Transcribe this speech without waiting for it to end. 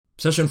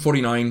Session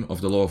 49 of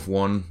the Law of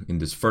One. In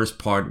this first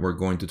part, we're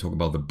going to talk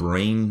about the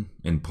brain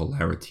and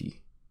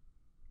polarity.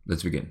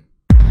 Let's begin.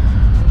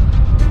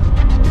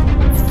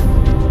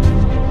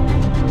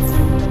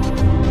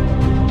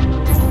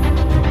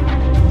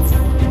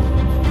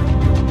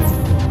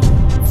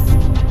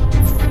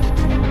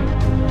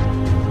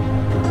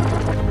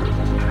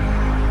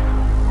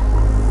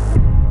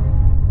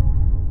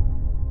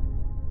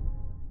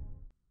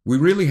 We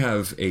really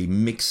have a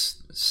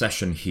mixed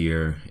session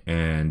here,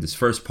 and this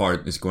first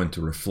part is going to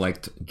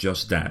reflect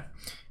just that.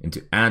 And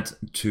to add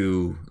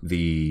to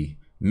the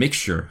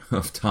mixture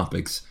of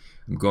topics,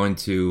 I'm going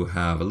to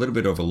have a little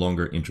bit of a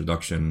longer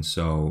introduction.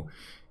 So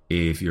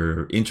if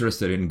you're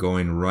interested in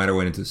going right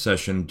away into the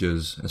session,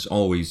 just as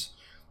always,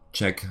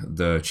 check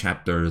the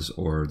chapters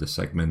or the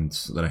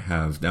segments that I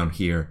have down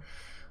here,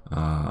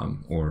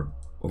 or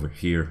over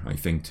here, I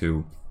think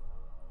too.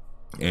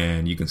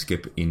 And you can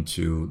skip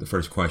into the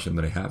first question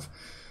that I have.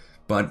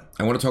 But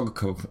I want to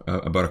talk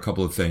about a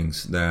couple of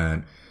things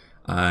that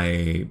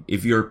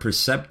if you're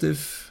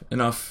perceptive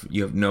enough,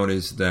 you have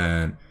noticed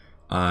that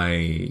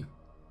I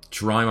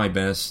try my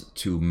best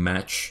to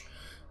match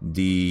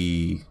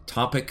the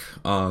topic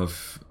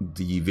of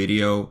the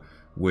video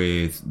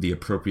with the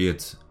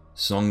appropriate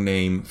song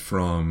name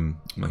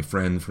from my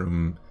friend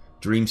from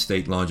Dream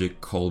State Logic,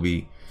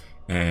 Colby.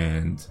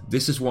 And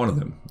this is one of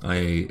them.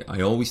 I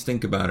always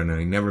think about it and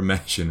I never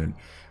mention it,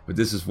 but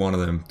this is one of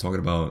them. Talking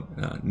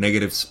about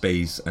negative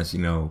space, as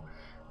you know,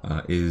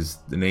 is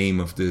the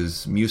name of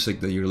this music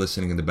that you're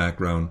listening in the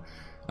background,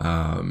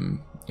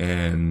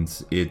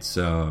 and it's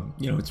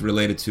it's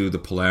related to the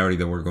polarity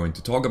that we're going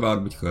to talk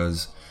about,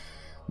 because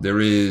there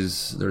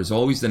is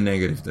always the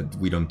negative that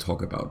we don't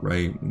talk about,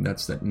 right? And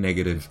that's that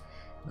negative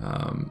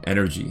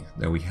energy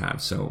that we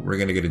have. So we're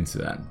gonna get into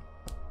that.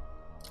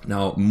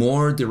 Now,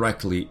 more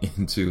directly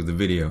into the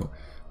video,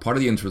 part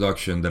of the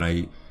introduction that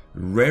I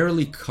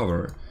rarely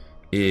cover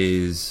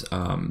is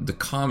the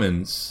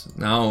comments.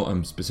 Now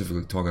I'm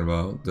specifically talking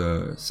about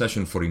the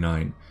session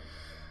 49,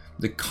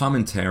 the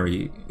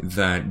commentary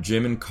that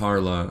Jim and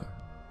Carla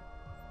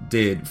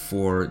did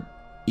for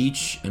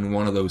each and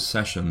one of those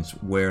sessions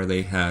where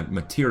they had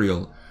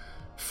material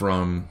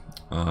from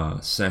the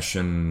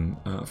session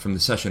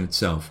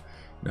itself.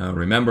 Now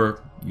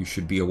remember, you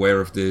should be aware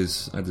of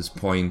this at this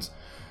point.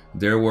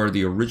 There were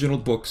the original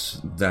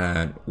books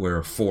that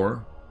were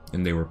 4,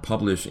 and they were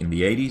published in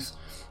the 80s.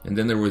 And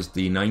then there was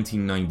the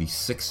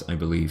 1996, I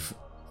believe,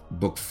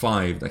 book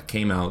 5 that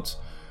came out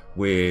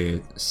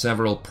with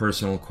several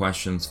personal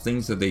questions,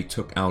 things that they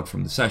took out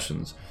from the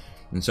sessions.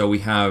 And so we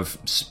have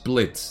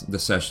split the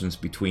sessions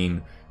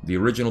between the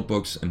original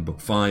books and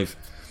book 5.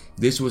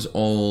 This was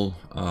all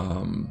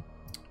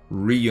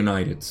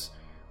reunited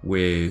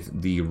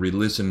with the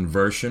re-listened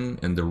version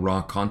and the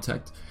raw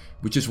content,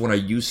 which is what I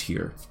use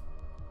here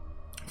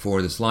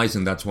for the slides,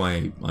 and that's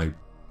why I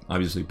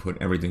obviously put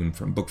everything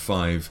from book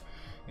 5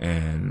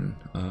 and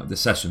the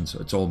sessions, so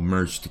it's all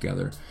merged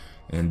together.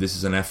 And this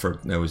is an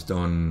effort that was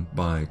done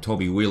by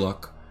Toby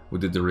Wheelock, who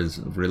did the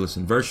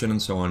re-listen version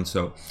and so on.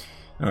 So,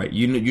 all right,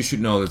 you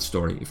should know that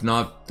story. If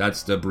not,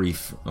 that's the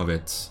brief of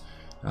it.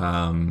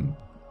 In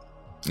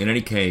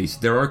any case,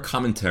 there are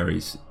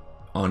commentaries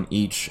on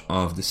each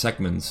of the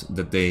segments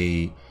that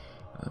they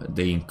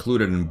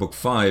included in book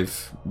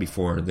 5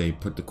 before they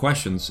put the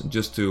questions,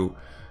 just to,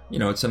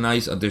 it's a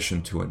nice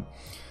addition to it.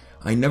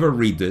 I never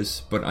read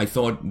this, but I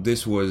thought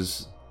this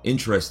was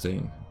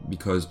interesting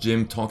because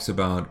Jim talks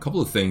about a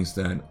couple of things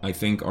that I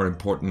think are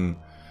important,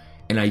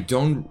 and I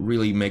don't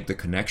really make the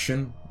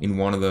connection in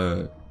one of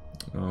the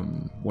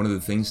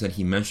things that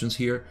he mentions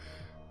here.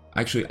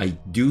 Actually, I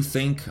do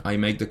think I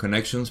make the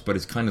connections, but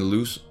it's kind of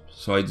loose,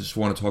 so I just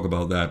want to talk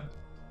about that.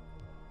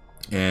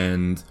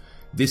 And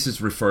this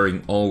is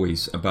referring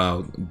always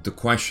about the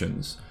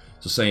questions.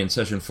 So say in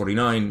session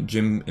 49,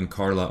 Jim and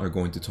Carla are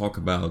going to talk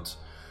about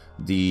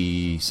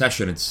the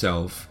session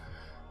itself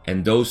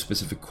and those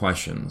specific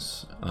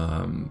questions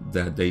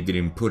that they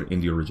didn't put in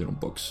the original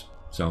books.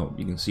 So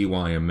you can see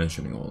why I'm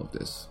mentioning all of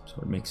this.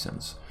 So it makes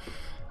sense.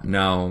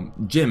 Now,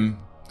 Jim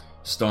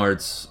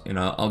starts, and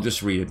I'll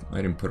just read it. I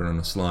didn't put it on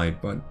a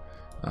slide, but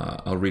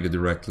I'll read it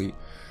directly.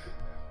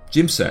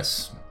 Jim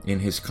says in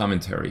his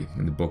commentary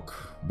in the book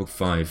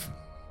 5,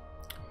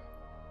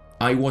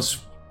 I was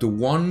the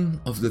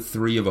one of the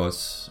 3 of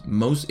us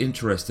most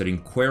interested in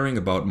querying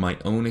about my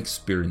own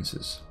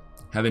experiences.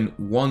 Having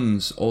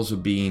once also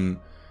been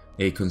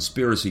a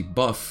conspiracy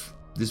buff,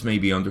 this may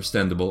be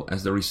understandable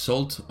as the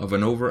result of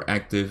an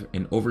overactive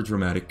and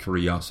overdramatic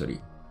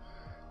curiosity.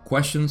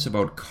 Questions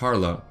about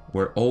Carla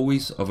were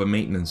always of a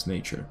maintenance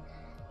nature,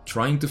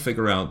 trying to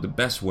figure out the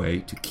best way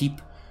to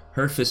keep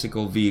her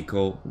physical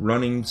vehicle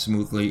running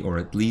smoothly, or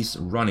at least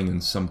running in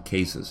some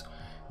cases,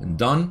 and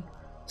Don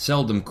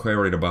seldom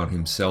queried about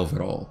himself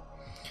at all.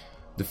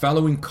 The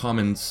following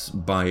comments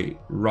by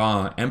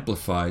Ra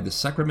amplify the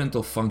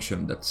sacramental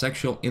function that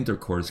sexual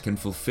intercourse can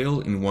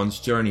fulfill in one's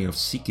journey of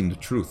seeking the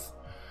truth.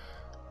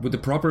 With the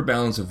proper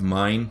balance of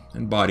mind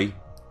and body,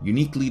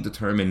 uniquely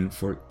determined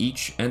for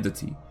each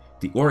entity,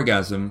 the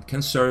orgasm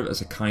can serve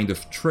as a kind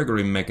of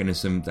triggering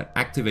mechanism that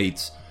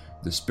activates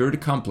the spirit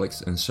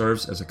complex and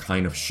serves as a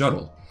kind of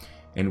shuttle,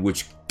 and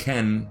which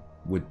then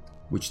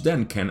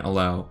can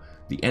allow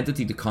the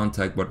entity to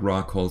contact what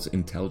Ra calls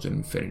intelligent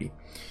infinity.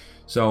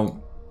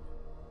 So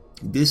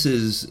this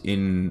is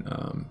in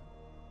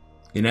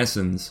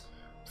essence,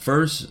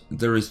 first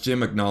there is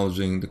Jim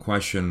acknowledging the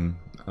question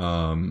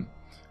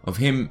of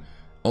him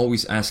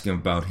always asking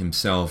about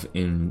himself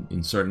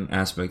in certain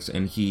aspects,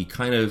 and he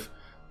kind of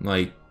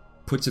like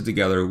puts it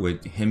together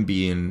with him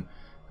being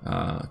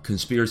a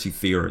conspiracy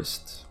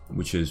theorist,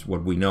 which is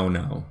what we know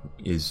now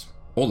is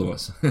all of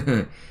us.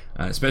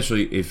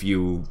 Especially if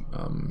you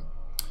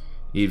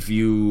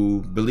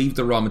believe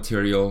the Ra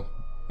material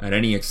at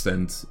any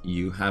extent,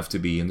 you have to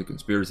be in the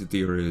conspiracy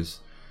theories.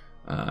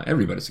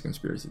 Everybody's a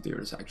conspiracy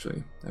theorist,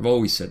 actually. I've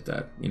always said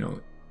that.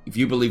 If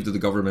you believe that the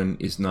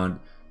government is not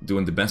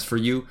doing the best for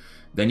you,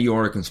 then you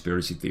are a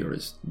conspiracy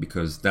theorist,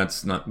 because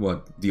that's not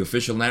what the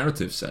official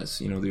narrative says.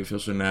 The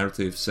official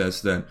narrative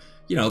says that,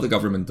 the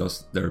government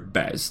does their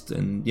best,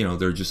 and,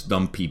 they're just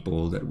dumb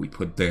people that we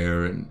put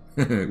there, and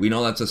we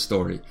know that's a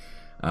story.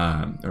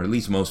 Or at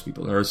least most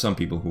people. There are some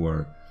people who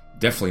are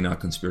definitely not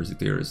conspiracy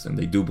theorists, and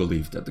they do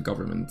believe that the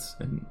government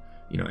and,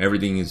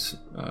 everything is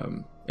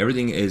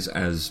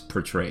as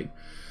portrayed.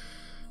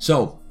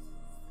 So,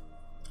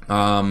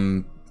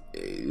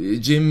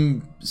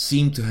 Jim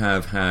seemed to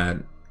have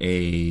had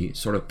a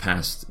sort of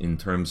past in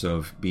terms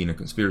of being a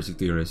conspiracy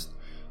theorist,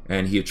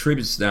 and he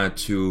attributes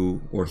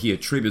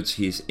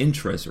his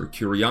interest or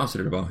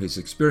curiosity about his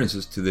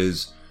experiences to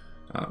this,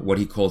 what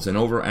he calls an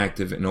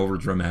overactive and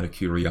overdramatic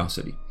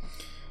curiosity.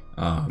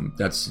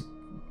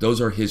 Those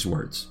are his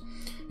words.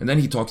 And then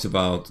he talks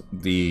about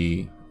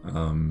the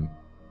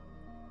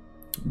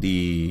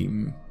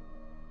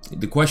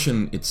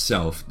question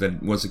itself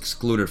that was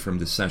excluded from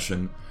this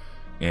session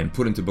and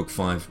put into book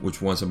 5,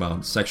 which was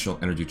about sexual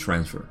energy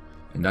transfer.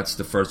 And that's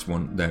the first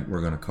one that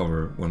we're going to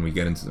cover when we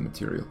get into the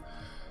material.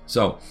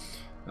 So,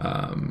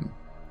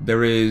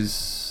 there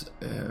is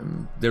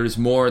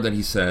more that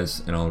he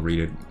says, and I'll read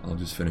it. I'll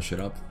just finish it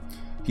up.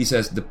 He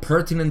says, the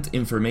pertinent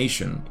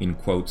information, in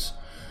quotes,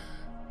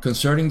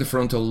 concerning the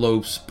frontal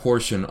lobe's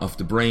portion of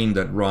the brain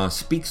that Ra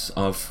speaks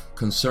of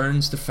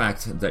concerns the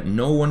fact that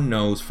no one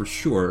knows for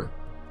sure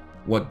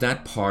what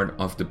that part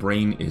of the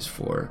brain is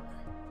for.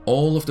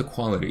 All of the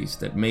qualities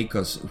that make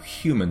us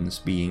human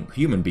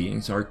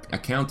beings are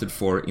accounted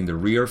for in the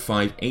rear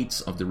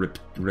 5/8 of the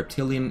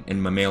reptilian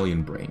and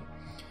mammalian brain.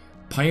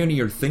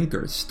 Pioneer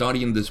thinkers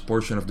studying this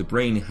portion of the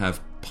brain have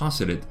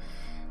posited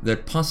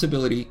that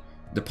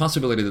the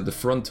possibility that the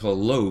frontal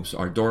lobes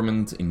are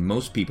dormant in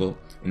most people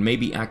and may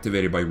be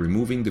activated by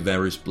removing the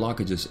various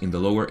blockages in the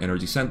lower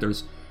energy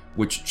centers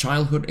which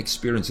childhood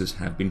experiences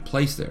have been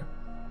placed there,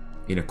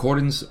 in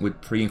accordance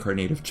with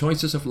pre-incarnative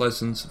choices of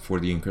lessons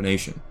for the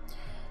incarnation.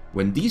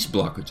 When these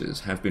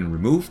blockages have been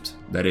removed,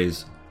 that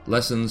is,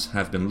 lessons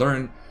have been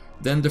learned,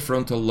 then the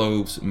frontal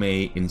lobes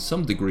may in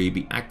some degree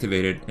be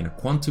activated and a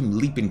quantum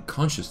leap in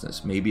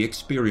consciousness may be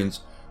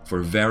experienced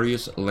for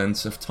various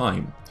lengths of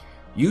time,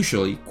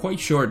 usually quite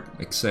short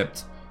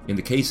except in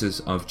the cases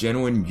of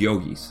genuine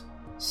yogis,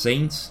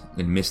 saints,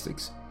 and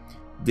mystics.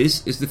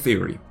 This is the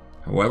theory.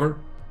 However,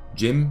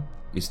 Jim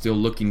is still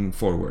looking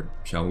forward,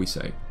 shall we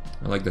say.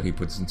 I like that he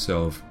puts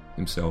himself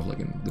like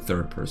in the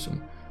third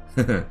person.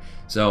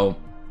 So,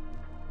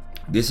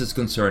 this is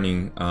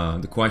concerning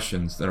the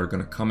questions that are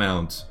going to come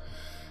out,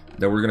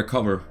 that we're going to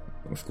cover,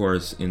 of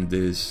course, in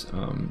this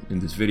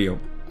video,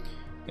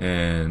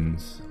 and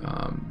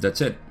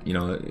that's it.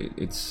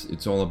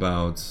 It's all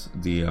about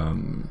the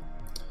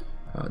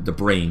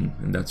brain,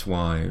 and that's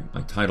why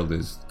I titled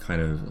this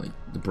kind of like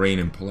the brain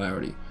and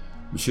polarity.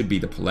 It should be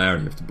the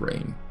polarity of the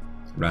brain,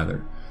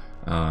 rather.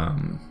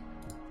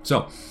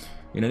 So,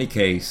 in any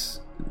case,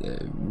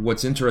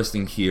 what's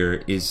interesting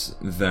here is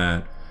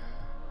that,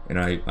 and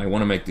I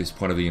want to make this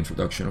part of the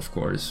introduction, of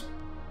course,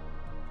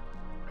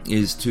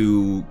 is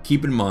to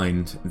keep in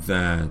mind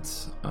that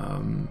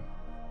I'm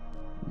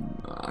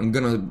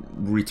gonna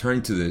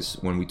return to this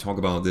when we talk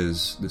about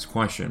this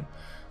question,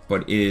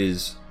 but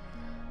is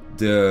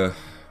the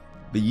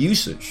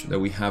usage that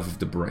we have of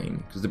the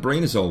brain, because the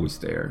brain is always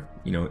there.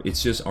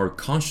 It's just our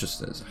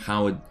consciousness,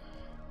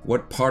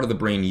 what part of the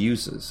brain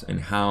uses, and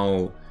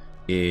how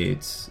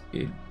it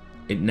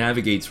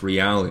navigates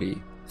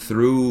reality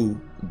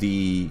through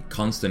the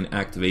constant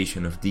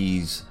activation of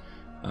these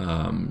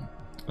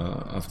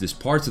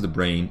parts of the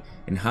brain,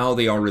 and how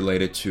they are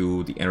related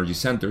to the energy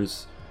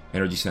centers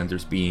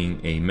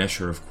being a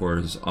measure, of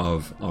course,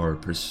 of our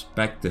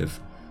perspective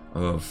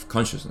of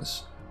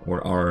consciousness,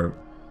 or our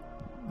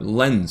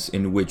lens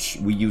in which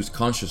we use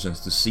consciousness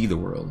to see the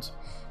world.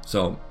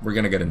 So we're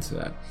going to get into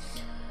that.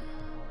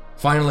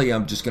 Finally,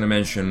 I'm just going to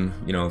mention,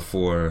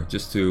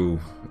 just to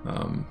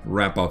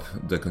wrap up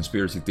the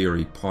conspiracy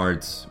theory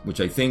part, which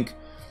I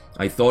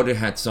thought it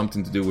had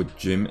something to do with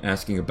Jim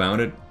asking about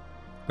it,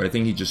 but I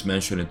think he just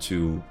mentioned it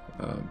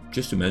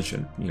just to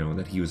mention,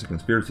 that he was a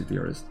conspiracy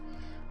theorist,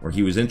 or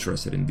he was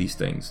interested in these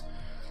things.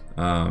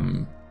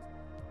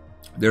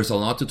 There's a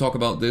lot to talk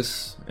about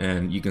this,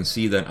 and you can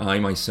see that I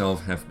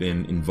myself have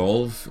been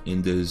involved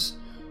in this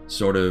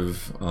sort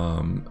of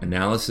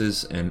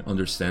analysis and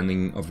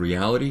understanding of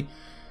reality.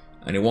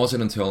 And it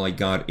wasn't until I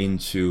got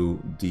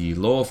into the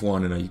Law of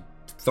One and I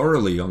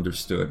thoroughly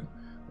understood,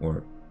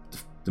 or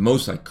the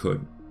most I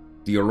could,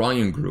 the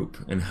Orion Group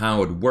and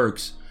how it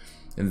works,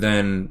 and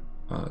then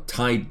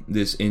tied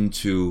this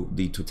into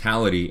the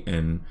totality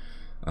and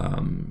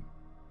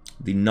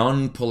the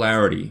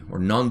non-polarity or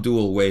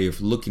non-dual way of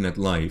looking at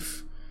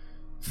life,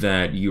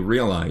 that you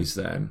realize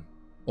that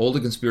all the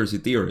conspiracy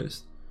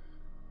theorists,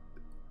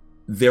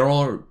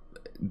 there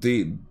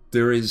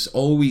is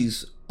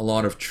always a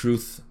lot of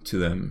truth to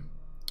them,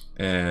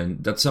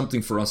 and that's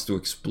something for us to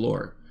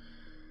explore.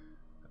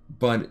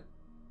 But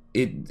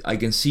I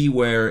can see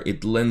where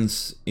it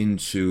lends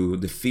into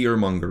the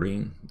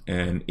fear-mongering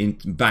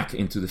and back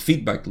into the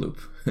feedback loop,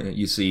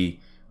 you see,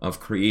 of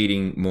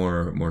creating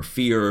more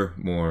fear,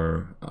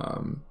 more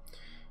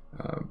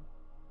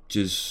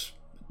just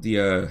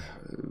the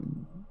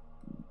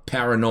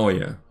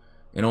paranoia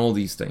and all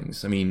these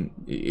things. I mean,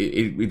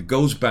 it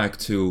goes back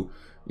to,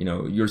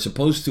 you're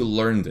supposed to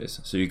learn this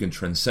so you can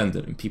transcend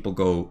it, and people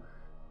go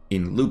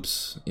in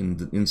loops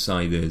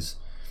inside this.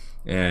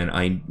 And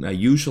I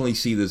usually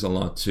see this a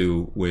lot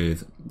too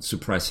with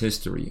suppressed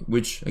history,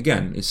 which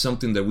again is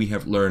something that we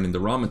have learned in the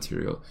raw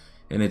material.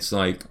 And it's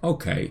like,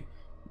 okay,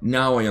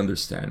 now I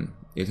understand.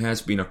 It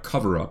has been a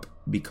cover-up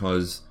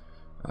because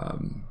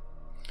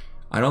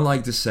I don't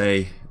like to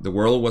say the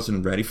world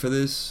wasn't ready for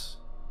this,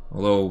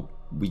 although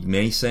we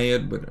may say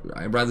it, but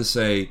I'd rather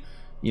say,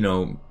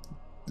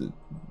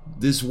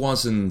 this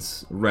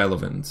wasn't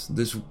relevant.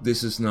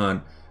 This is not,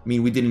 I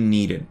mean, we didn't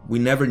need it. We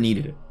never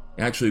needed it.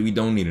 Actually, we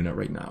don't need it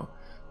right now.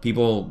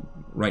 People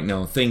right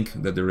now think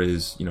that there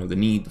is, the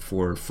need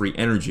for free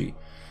energy.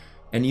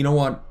 And you know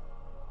what?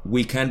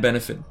 We can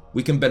benefit.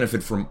 We can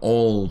benefit from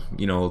all,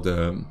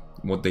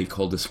 what they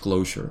call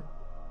disclosure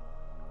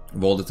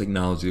of all the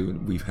technology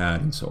we've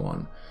had and so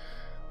on.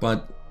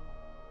 But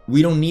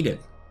we don't need it.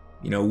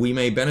 We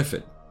may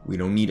benefit. We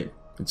don't need it.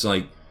 It's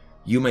like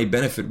you may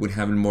benefit with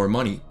having more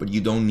money, but you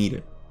don't need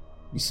it.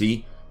 You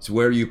see? It's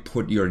where you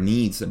put your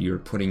needs that you're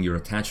putting your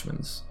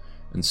attachments.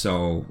 And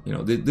so,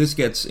 this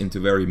gets into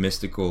very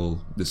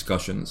mystical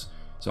discussions.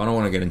 So I don't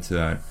want to get into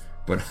that.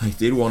 But I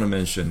did want to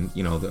mention,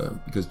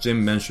 because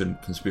Jim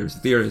mentioned conspiracy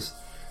theorists,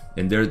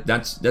 and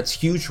that's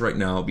huge right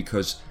now,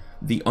 because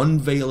the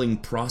unveiling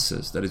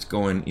process that is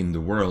going in the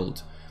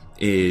world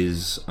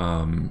is,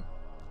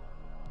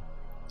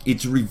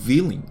 it's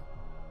revealing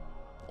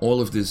all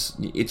of this.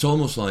 It's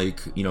almost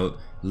like,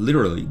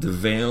 literally the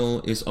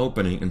veil is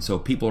opening, and so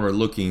people are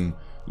looking,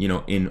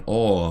 in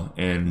awe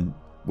and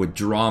with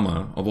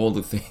drama of all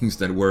the things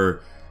that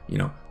were,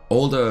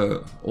 all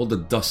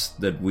the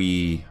dust that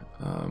we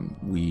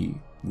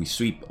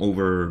sweep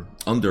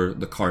under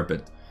the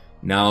carpet.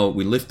 Now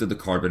we lifted the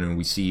carpet and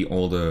we see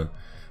all the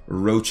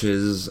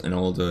roaches and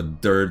all the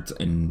dirt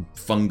and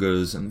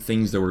fungus and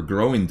things that were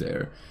growing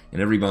there,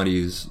 and everybody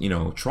is,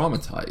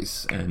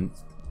 traumatized. And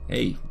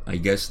hey, I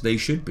guess they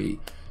should be.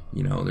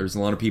 There's a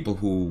lot of people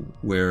who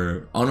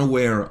were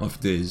unaware of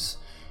this,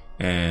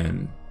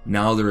 and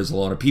now there is a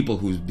lot of people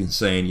who've been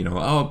saying,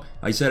 oh,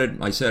 I said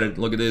it,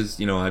 look at this,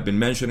 I've been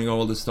mentioning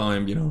all this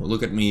time,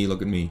 look at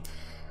me.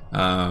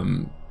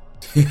 I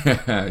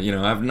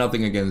have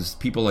nothing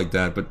against people like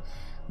that, but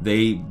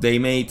they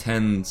may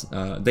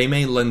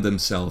lend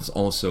themselves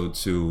also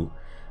to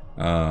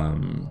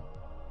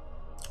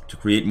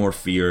create more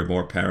fear,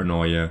 more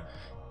paranoia.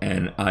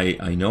 And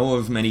I know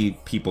of many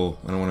people,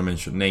 I don't want to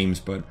mention names,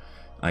 but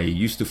I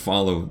used to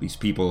follow these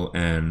people,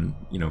 and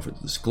for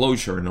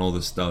disclosure and all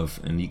this stuff,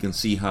 and you can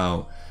see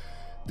how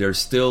they're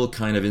still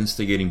kind of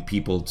instigating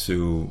people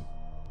to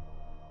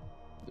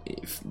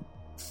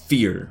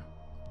fear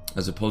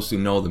as opposed to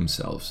know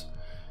themselves.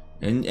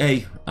 And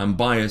hey, I'm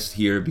biased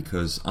here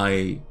because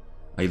I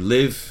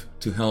live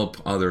to help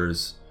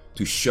others,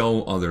 to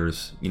show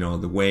others,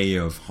 the way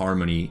of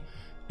harmony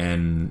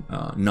and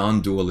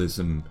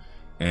non-dualism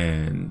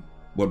and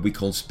what we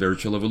call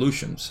spiritual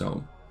evolution.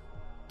 So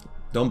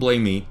don't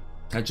blame me.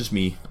 That's just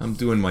me. I'm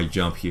doing my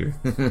job here.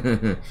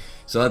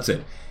 So that's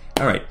it.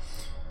 All right.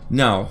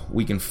 Now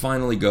we can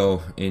finally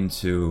go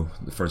into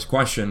the first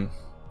question,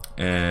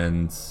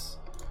 and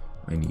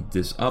I need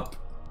this up.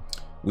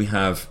 We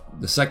have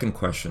the second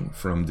question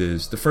from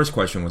this. The first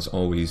question was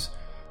always,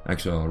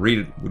 actually I'll read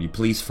it. Would you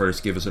please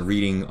first give us a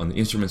reading on the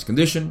instrument's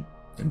condition?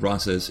 And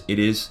Ross says, it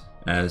is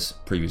as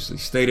previously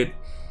stated.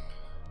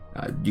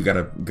 You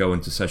gotta go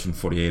into session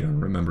 48. I don't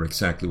remember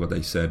exactly what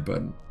they said,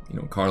 but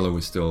Carlo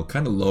was still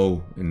kind of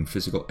low in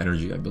physical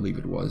energy, I believe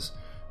it was.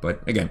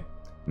 But again,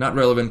 not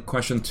relevant.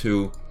 Question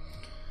 2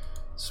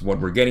 is what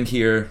we're getting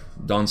here.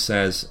 Don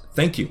says,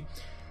 thank you.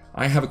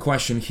 I have a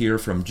question here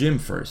from Jim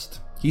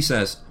first. He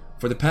says,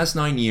 for the past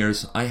 9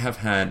 years, I have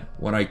had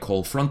what I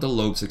call frontal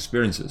lobes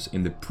experiences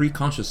in the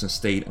pre-consciousness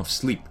state of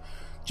sleep,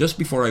 just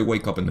before I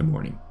wake up in the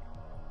morning.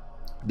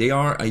 They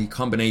are a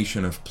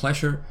combination of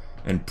pleasure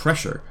and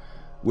pressure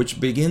which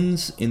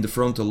begins in the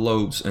frontal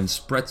lobes and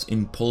spreads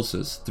in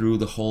pulses through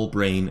the whole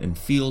brain and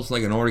feels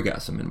like an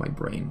orgasm in my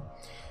brain.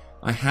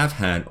 I have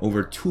had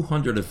over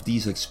 200 of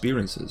these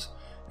experiences,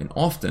 and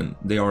often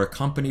they are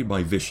accompanied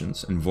by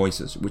visions and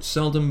voices which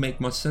seldom make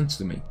much sense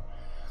to me.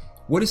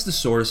 What is the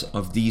source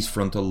of these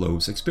frontal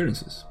lobes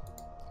experiences?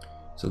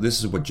 So this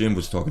is what Jim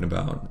was talking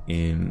about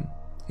in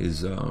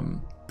his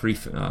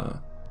preface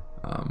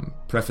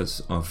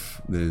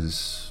of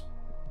this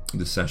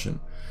session.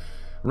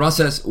 Ra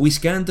says, we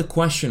scanned the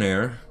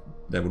questionnaire,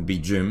 that would be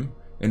Jim,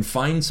 and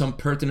find some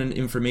pertinent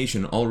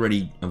information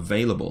already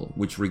available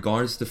which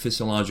regards the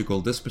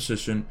physiological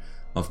disposition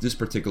of this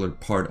particular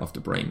part of the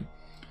brain.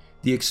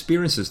 The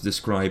experiences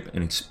described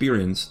and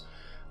experienced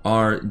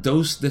are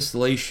those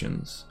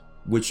distillations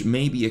which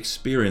may be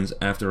experienced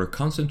after a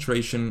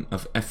concentration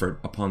of effort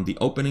upon the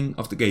opening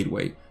of the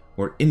gateway,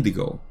 or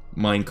indigo,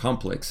 mind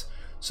complex,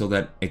 so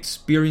that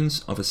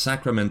experience of a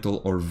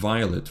sacramental or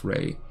violet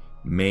ray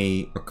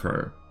may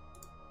occur.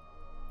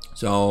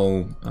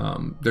 So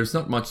there's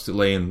not much to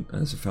lay in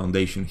as a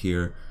foundation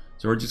here,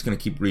 so we're just going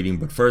to keep reading.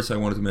 But first I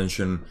wanted to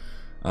mention,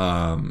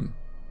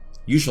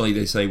 usually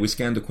they say we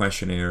scanned the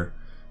questionnaire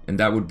and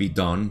that would be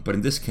done, but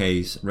in this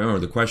case, remember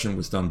the question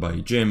was done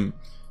by Jim,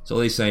 so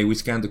they say we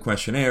scanned the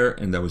questionnaire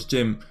and that was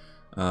Jim,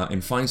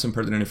 and find some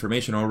pertinent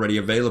information already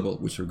available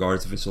which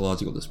regards the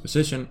physiological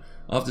disposition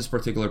of this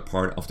particular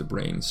part of the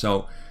brain.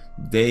 So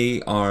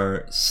they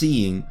are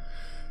seeing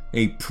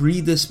a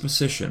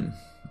predisposition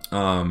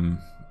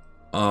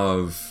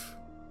of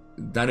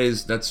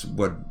that's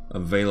what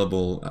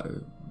available,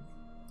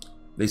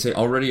 they say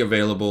already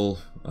available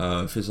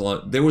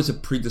there was a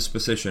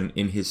predisposition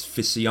in his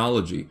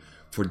physiology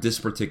for this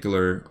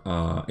particular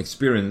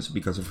experience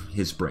because of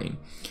his brain.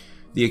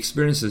 The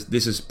experiences,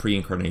 this is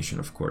pre-incarnation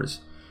of course,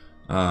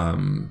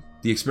 the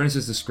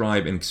experiences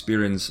described and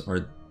experienced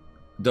are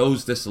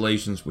those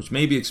distillations which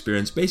may be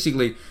experienced.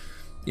 Basically,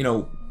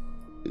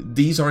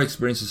 these are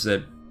experiences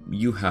that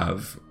you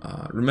have.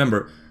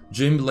 Remember,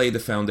 Jim laid the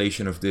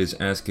foundation of this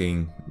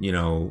asking,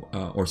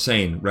 or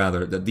saying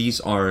rather, that these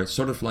are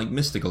sort of like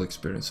mystical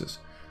experiences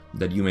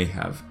that you may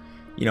have,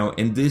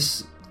 and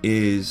this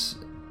is,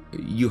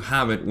 you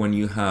have it when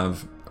you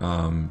have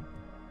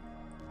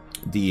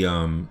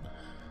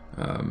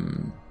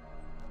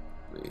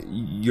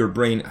your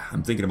brain.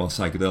 I'm thinking about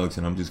psychedelics,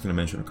 and I'm just going to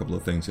mention a couple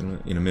of things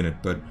in a minute,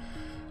 but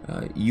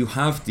you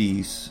have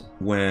these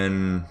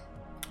when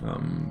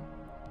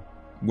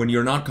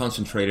you're not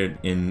concentrated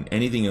in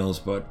anything else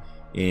but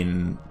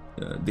in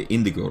the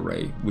indigo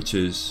ray, which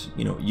is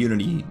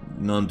unity,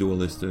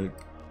 non-dualistic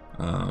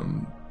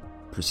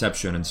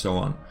perception, and so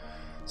on.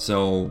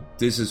 So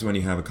this is when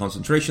you have a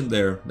concentration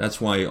there.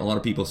 That's why a lot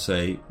of people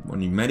say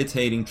when you're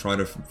meditating, try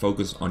to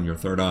focus on your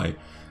third eye.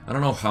 I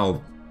don't know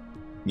how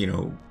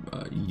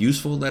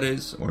useful that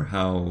is, or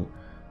how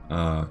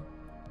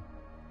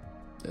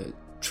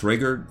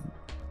triggered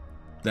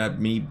that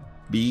may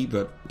be,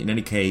 but in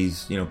any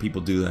case,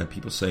 people do that,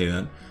 people say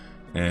that,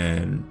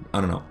 and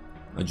I don't know,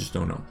 I just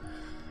don't know,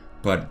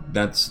 but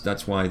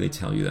that's why they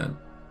tell you that.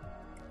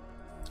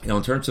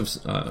 In terms of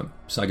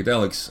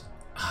psychedelics,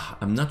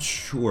 I'm not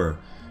sure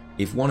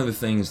if one of the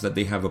things that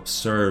they have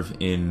observed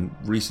in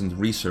recent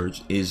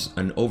research is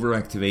an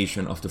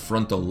overactivation of the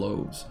frontal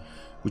lobes,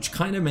 which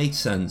kind of makes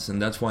sense,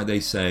 and that's why they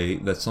say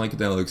that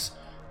psychedelics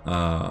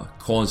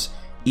cause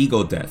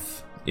ego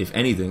death. If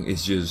anything,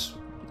 it's just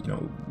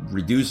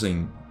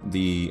reducing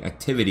the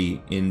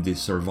activity in the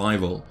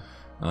survival,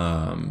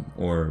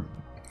 or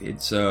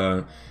it's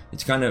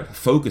kind of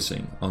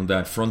focusing on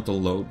that frontal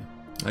lobe.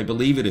 I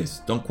believe it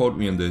is. Don't quote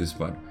me on this,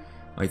 but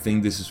I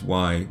think this is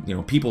why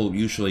people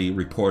usually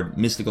report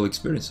mystical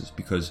experiences,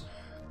 because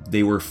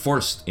they were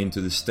forced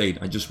into this state.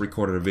 I just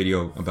recorded a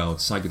video about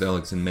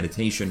psychedelics and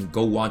meditation.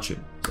 Go watch it.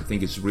 I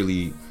think it's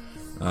really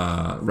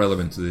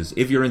relevant to this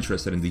if you're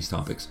interested in these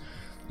topics.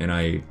 And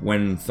I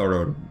went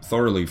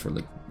thoroughly for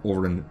like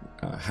over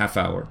a half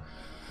hour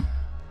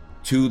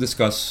to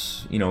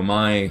discuss,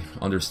 my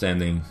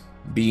understanding,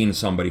 being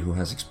somebody who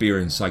has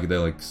experienced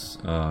psychedelics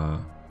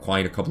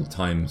quite a couple of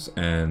times,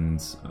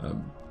 and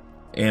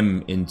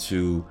am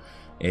into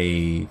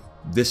a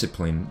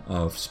discipline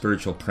of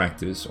spiritual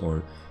practice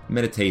or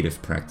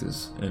meditative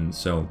practice, and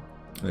so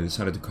I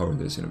decided to cover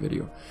this in a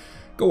video.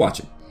 Go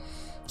watch it.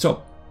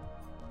 So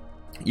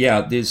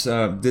yeah, this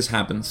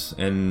happens,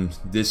 and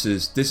this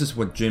is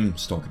what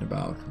Jim's talking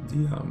about,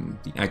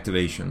 the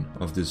activation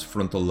of this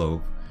frontal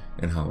lobe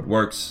and how it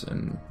works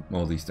and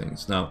all these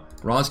things. Now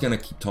Ra's gonna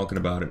keep talking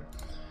about it,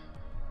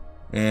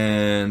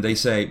 and they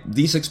say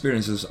these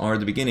experiences are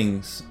the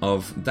beginnings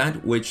of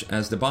that which,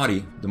 as the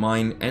body, the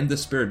mind, and the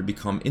spirit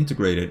become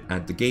integrated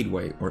at the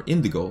gateway or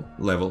indigo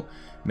level,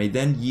 may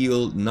then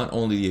yield not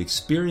only the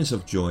experience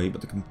of joy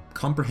but the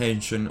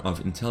comprehension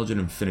of intelligent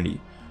infinity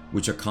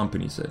which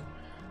accompanies it.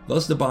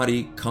 Thus the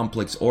body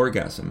complex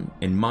orgasm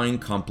and mind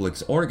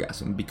complex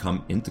orgasm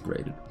become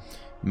integrated,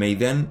 may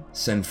then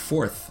send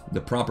forth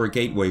the proper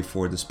gateway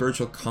for the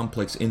spiritual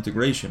complex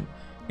integration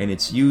and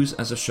its use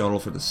as a shuttle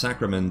for the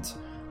sacrament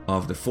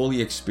of the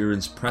fully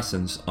experienced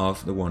presence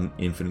of the one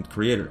infinite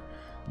creator.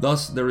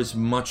 Thus, there is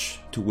much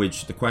to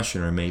which the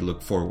questioner may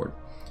look forward.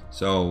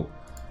 So,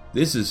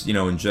 this is,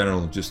 in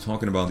general, just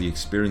talking about the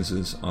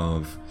experiences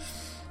of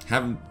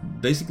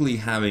basically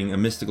having a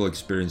mystical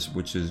experience,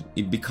 which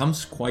it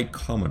becomes quite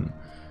common,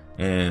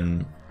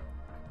 and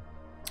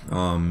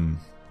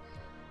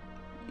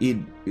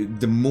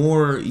the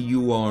more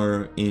you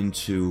are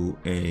into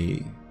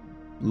a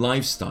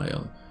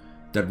lifestyle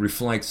that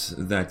reflects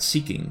that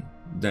seeking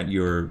that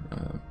you're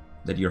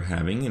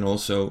having, and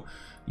also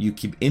you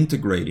keep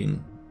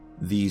integrating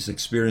these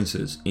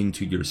experiences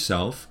into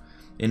yourself,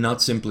 and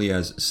not simply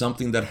as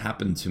something that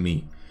happened to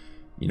me,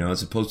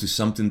 as opposed to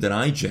something that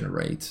I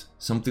generate,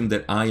 something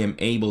that I am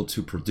able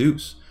to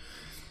produce.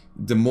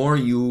 The more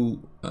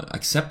you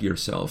accept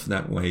yourself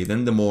that way,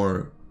 then the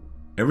more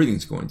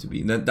everything's going to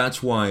be.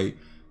 That's why,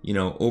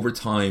 over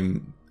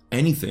time,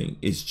 anything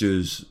is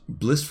just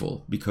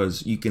blissful,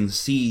 because you can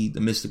see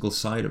the mystical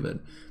side of it.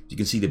 You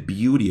can see the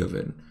beauty of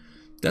it.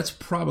 That's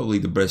probably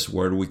the best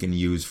word we can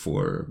use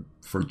for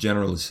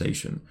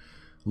generalization.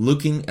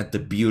 Looking at the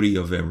beauty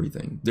of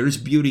everything. There's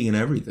beauty in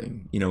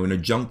everything, in a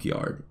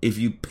junkyard. If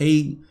you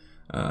pay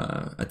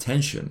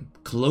attention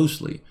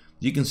closely,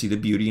 you can see the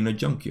beauty in a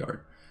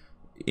junkyard.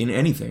 In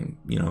anything,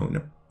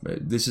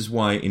 this is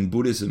why in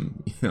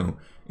Buddhism,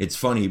 it's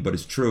funny, but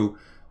it's true.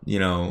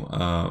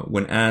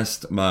 When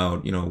asked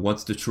about,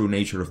 what's the true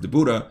nature of the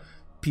Buddha,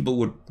 people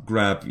would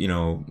grab,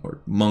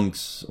 or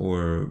monks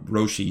or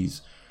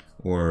roshis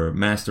or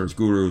masters,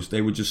 gurus.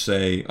 They would just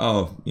say,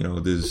 oh,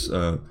 this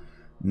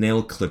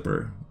nail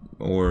clipper,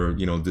 or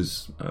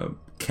this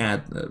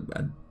cat,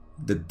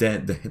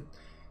 the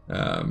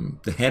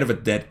head of a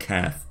dead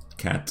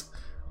cat,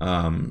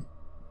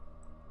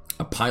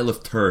 a pile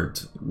of turd,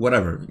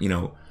 whatever.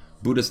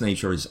 Buddha's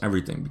nature is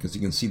everything, because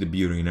you can see the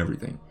beauty in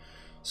everything.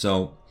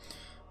 So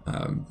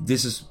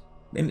this is,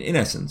 in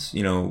essence,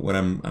 what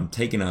I'm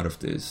taking out of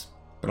this.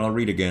 But I'll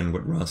read again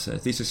what Ra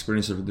says. These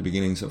experiences are the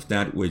beginnings of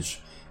that which,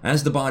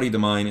 as the body, the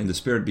mind, and the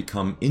spirit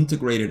become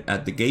integrated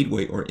at the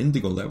gateway or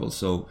indigo level.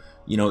 So,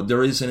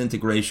 there is an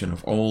integration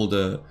of all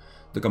the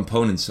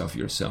components of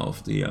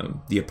yourself,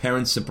 the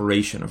apparent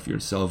separation of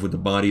yourself with the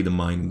body, the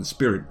mind, and the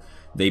spirit.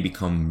 They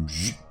become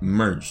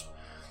merged.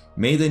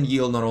 May then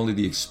yield not only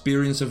the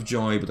experience of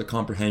joy, but the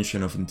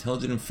comprehension of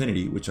intelligent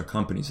infinity which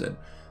accompanies it.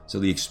 So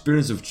the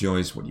experience of joy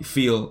is what you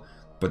feel,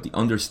 but the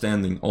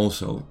understanding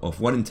also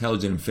of what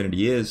intelligent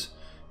infinity is,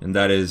 and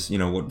that is,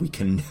 what we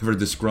can never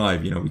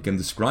describe. We can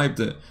describe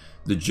the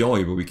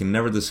joy, but we can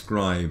never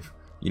describe,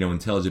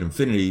 intelligent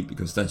infinity,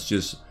 because that's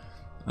just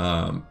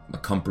a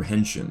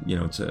comprehension.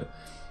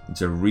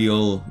 It's a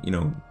real,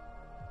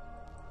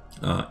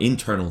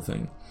 internal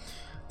thing.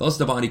 Thus,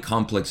 the body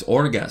complex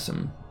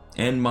orgasm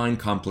and mind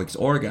complex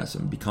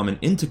orgasm become an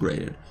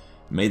integrated,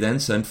 may then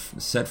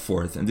set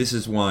forth, and this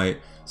is why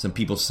some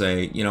people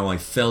say, I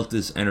felt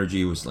this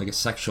energy, it was like a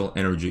sexual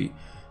energy,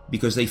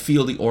 because they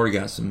feel the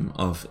orgasm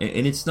of,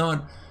 and it's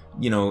not,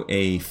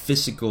 a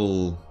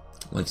physical,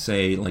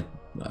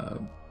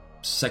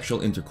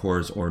 sexual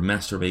intercourse or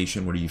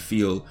masturbation where you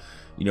feel,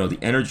 the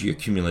energy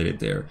accumulated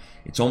there.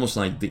 It's almost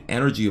like the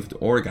energy of the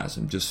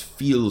orgasm just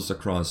feels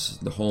across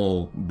the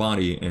whole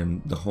body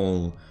and the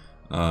whole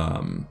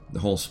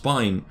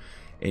spine,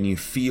 and you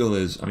feel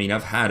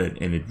I've had it,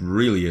 and it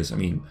really is.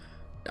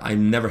 I've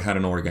never had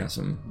an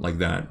orgasm like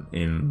that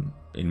in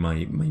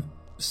my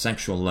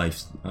sexual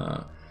life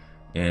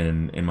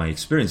and my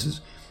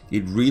experiences.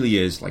 It really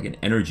is like an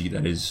energy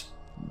that is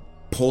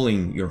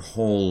pulling your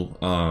whole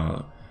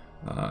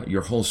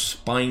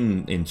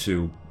spine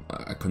into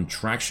a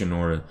contraction,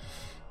 or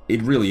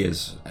it really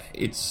is.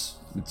 It's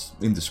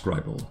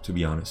indescribable, to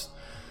be honest.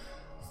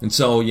 And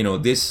so,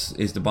 this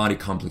is the body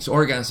complex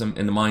orgasm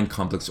and the mind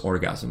complex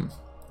orgasm.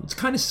 It's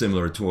kind of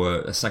similar to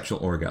a sexual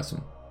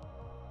orgasm.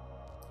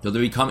 So they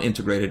become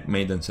integrated,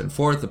 may then send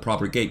forth the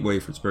proper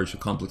gateway for spiritual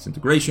complex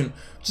integration,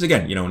 which is,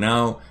 again,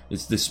 now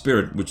it's the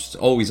spirit, which is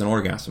always an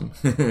orgasm.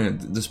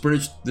 The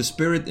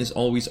spirit is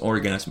always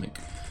orgasmic,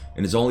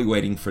 and is only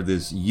waiting for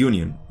this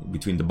union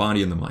between the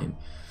body and the mind,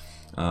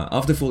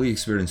 of the fully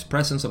experienced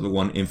presence of the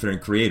one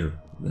infinite creator.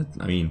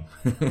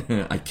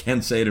 I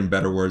can't say it in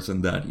better words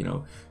than that.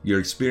 You're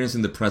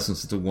experiencing the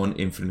presence of the one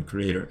infinite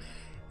creator.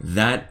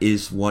 That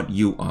is what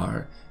you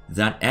are.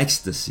 That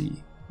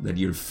ecstasy that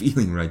you're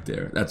feeling right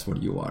there, that's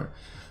what you are.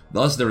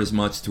 Thus, there is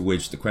much to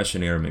which the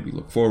questionnaire maybe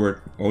look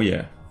forward. Oh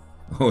yeah,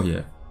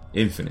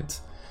 infinite.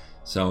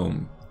 So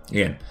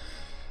again,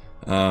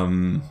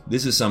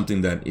 this is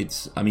something that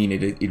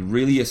it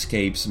really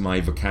escapes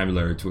my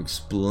vocabulary to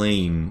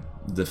explain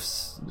the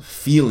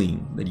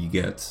feeling that you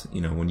get,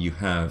 when you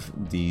have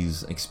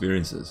these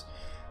experiences.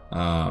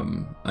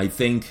 I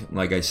think,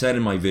 like I said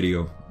in my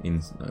video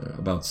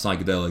about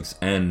psychedelics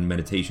and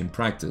meditation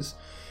practice,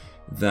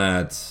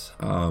 that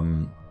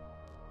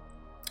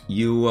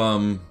you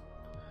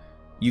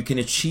can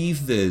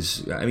achieve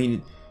this.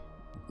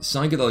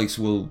 Psychedelics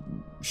will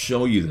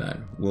show you that,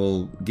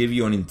 will give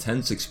you an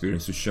intense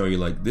experience to show you,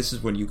 like, this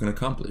is what you can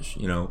accomplish,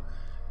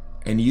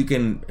 and you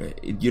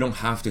don't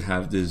have to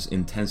have this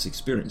intense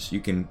experience.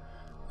 You can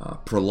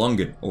prolong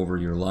it over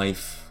your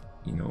life,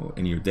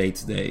 in your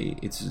day-to-day,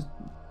 it's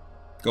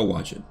go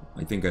watch it.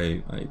 I think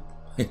I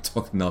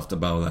talked enough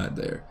about that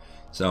there.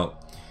 So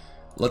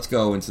let's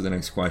go into the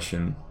next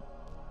question,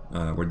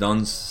 where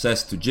Don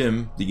says to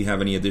Jim, do you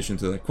have any addition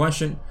to that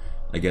question?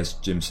 I guess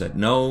Jim said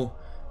no,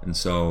 and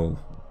so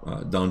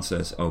Don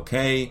says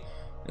okay,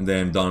 and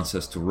then Don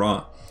says to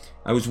Ra,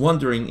 I was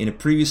wondering, in a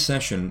previous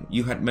session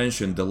you had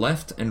mentioned the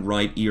left and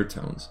right ear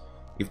tones.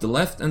 If the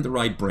left and the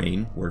right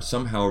brain were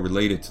somehow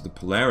related to the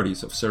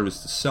polarities of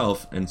service to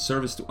self and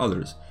service to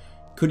others,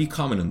 could you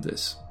comment on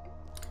this?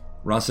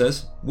 Ra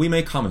says, we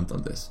may comment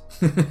on this.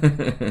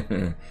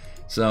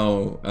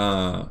 So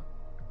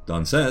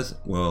Don says,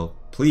 well,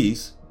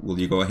 please, will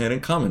you go ahead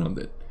and comment on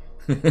it?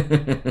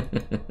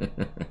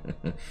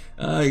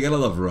 You gotta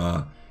love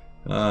Ra.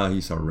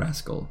 He's a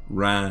rascal.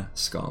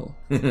 Rascal.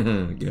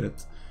 Get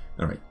it?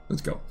 Alright,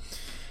 let's go.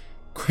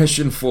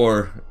 Question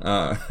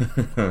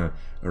 4.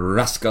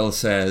 Rascal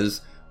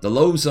says, the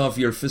lobes of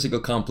your physical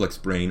complex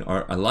brain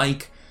are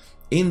alike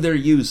in their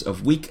use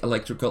of weak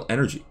electrical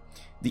energy.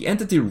 The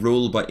entity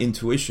ruled by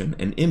intuition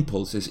and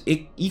impulse is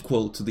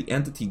equal to the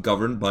entity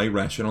governed by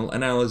rational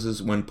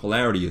analysis when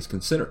polarity is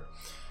considered.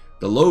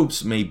 The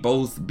lobes may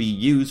both be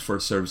used for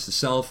service to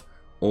self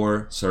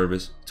or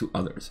service to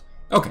others.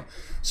 Okay,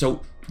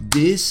 so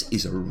this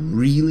is a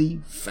really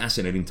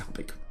fascinating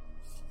topic,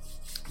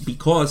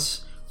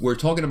 because we're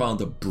talking about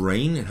the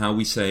brain and how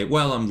we say,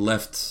 well, I'm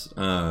left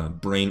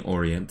brain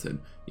oriented,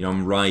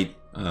 I'm right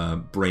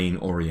brain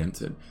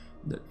oriented,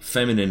 the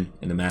feminine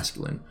and the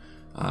masculine,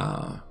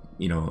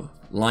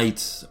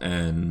 light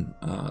and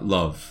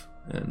love,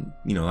 and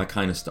that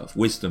kind of stuff,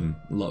 wisdom,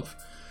 love.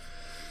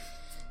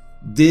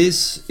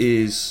 This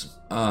is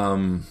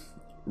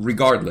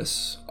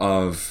regardless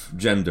of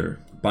gender,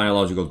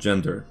 biological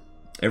gender.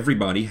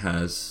 Everybody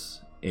has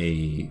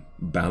a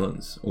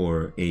balance,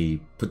 or a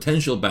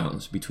potential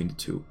balance, between the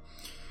two.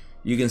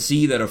 You can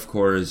see that, of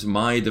course,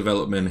 my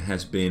development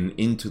has been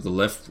into the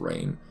left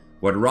brain,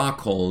 what Ra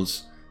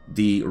calls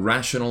the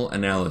rational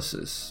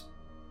analysis.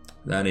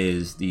 That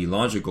is the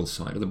logical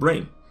side of the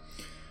brain.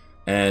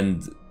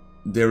 And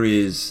there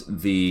is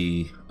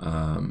the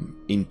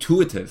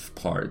intuitive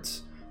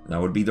part, that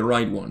would be the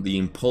right one. The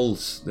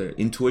impulse, the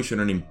intuition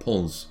and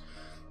impulse,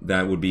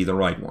 that would be the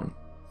right one.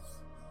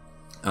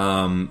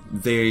 Don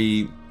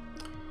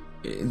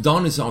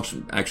is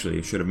actually,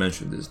 I should have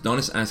mentioned this. Don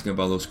is asking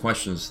about those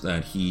questions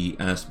that he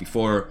asked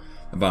before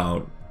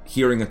about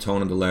hearing a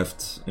tone on the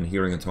left and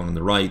hearing a tone on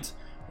the right,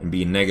 and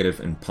being negative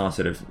and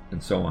positive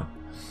and so on.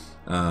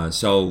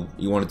 So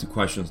he wanted to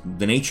question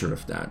the nature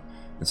of that.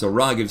 And so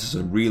Ra gives us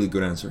a really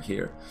good answer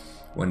here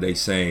when they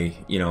say,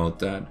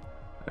 that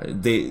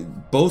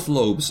both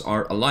lobes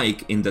are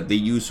alike in that they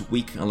use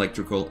weak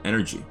electrical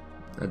energy.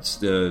 That's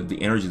the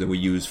energy that we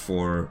use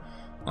for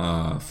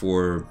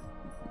the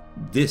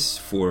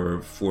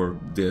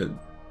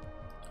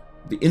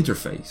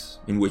interface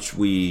in which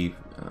we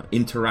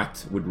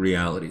interact with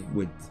reality,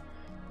 with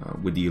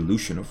the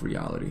illusion of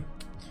reality.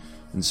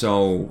 And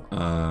so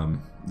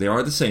they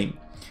are the same,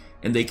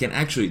 and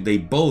they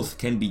both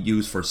can be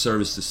used for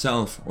service to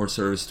self or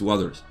service to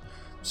others.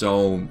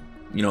 So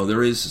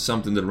there is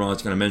something that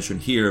Ron's going to mention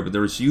here, but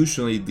there is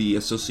usually the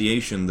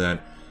association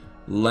that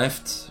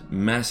left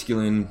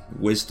masculine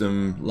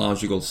wisdom,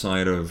 logical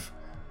side of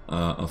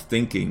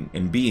thinking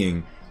and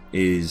being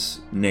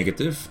is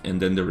negative,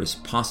 and then there is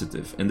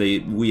positive, and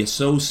we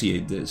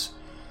associate this.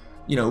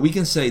 We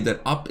can say that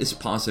up is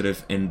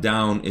positive and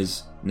down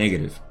is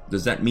negative.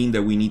 Does that mean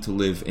that we need to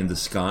live in the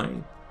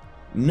sky?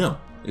 No,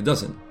 it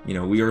doesn't.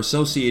 We are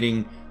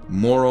associating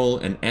moral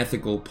and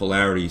ethical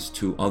polarities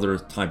to other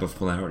type of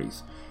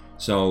polarities,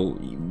 so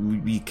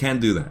we can't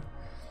do that.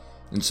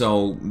 And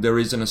so there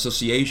is an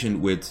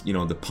association with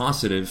the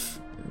positive.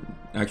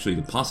 Actually,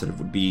 the positive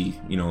would be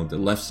the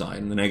left side,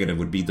 and the negative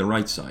would be the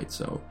right side.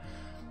 So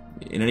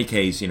in any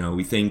case,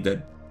 we think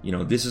that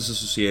this is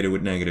associated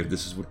with negative,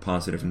 this is with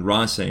positive, and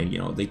Ra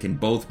saying they can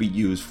both be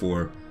used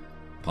for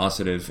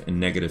positive and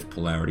negative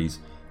polarities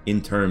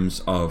in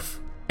terms of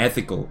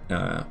ethical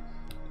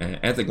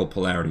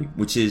polarity,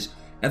 which is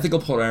ethical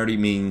polarity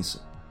means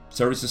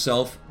service to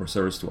self or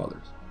service to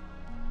others.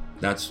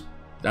 That's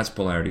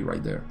polarity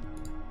right there.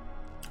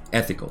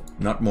 Ethical,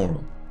 not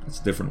moral. That's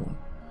a different one.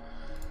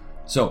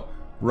 So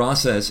Ra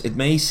says, it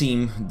may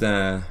seem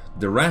that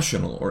the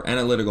rational or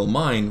analytical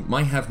mind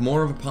might have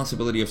more of a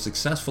possibility of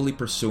successfully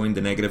pursuing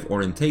the negative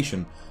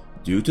orientation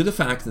due to the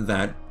fact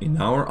that, in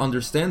our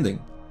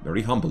understanding,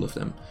 very humble of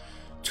them,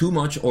 too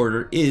much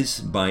order is,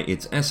 by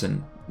its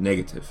essence,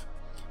 negative.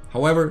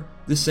 However,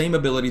 the same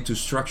ability to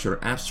structure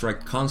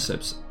abstract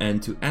concepts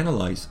and to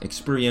analyze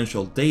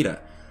experiential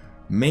data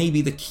may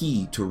be the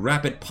key to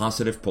rapid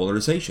positive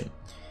polarization.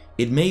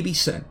 It may be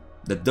said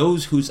that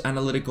those whose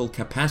analytical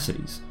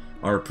capacities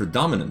are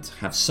predominant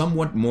have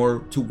somewhat more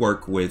to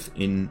work with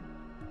in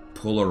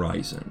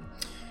polarizing.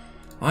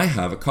 I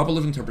have a couple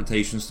of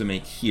interpretations to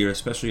make here,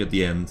 especially at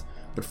the end.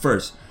 But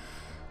first,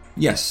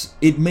 yes,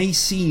 it may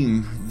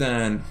seem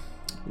that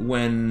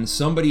when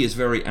somebody is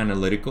very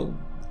analytical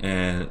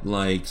and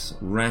likes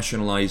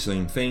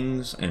rationalizing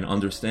things and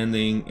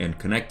understanding and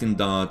connecting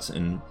dots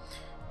and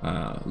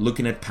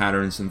looking at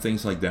patterns and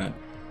things like that,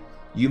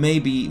 you may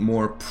be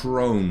more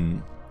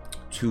prone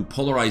to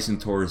polarizing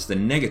towards the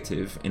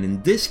negative. And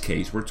in this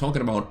case, we're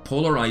talking about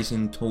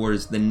polarizing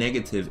towards the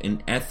negative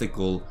in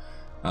ethical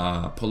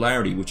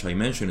polarity, which I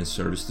mentioned is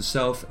service to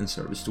self and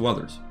service to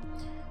others.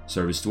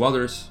 Service to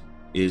others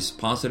is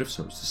positive,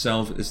 service to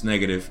self is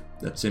negative.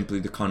 That's simply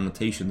the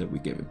connotation that we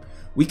give it.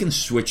 We can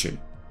switch it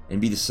and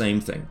be the same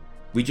thing.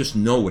 We just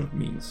know what it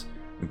means.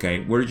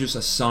 Okay, we're just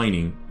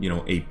assigning,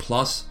 a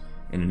plus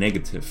and a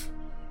negative,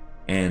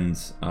 and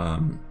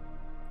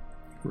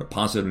a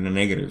positive and a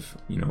negative,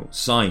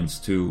 signs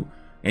to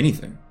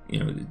anything.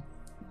 It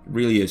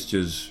really is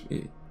just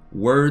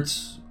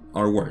words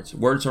are words.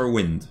 Words are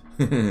wind,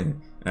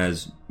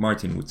 as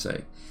Martin would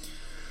say.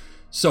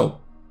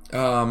 So,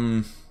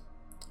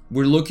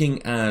 we're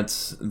looking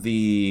at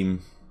the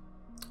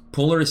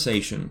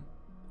polarization,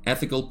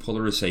 ethical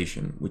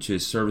polarization, which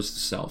is service to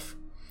self.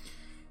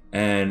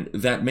 And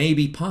that may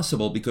be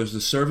possible because the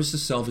service to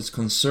self is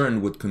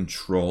concerned with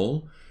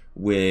control,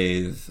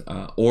 with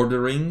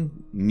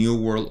ordering, new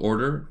world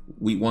order.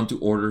 We want to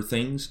order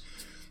things.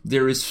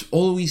 There is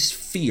always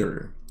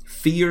fear.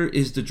 Fear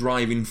is the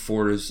driving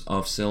force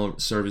of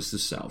service to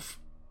self.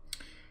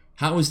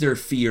 How is there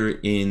fear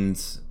in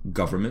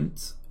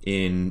government,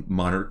 in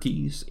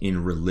monarchies,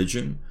 in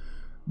religion?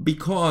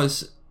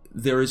 Because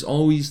there is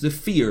always the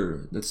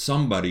fear that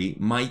somebody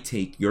might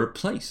take your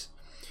place.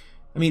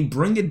 I mean,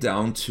 bring it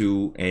down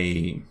to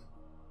I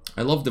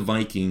love the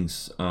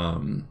Vikings.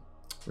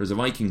 There's a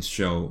Vikings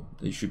show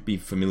that you should be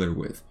familiar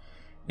with.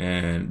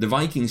 And the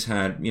Vikings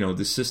had,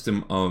 the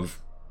system of,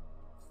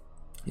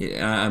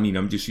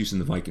 I'm just using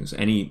the Vikings.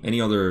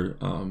 Any other,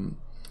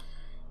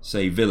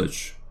 say,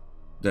 village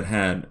that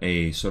had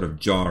a sort of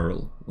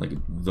jarl, like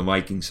the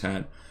Vikings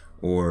had,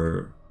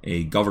 or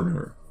a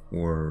governor,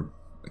 or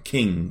a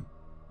king,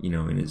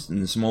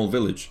 in a small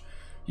village,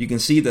 you can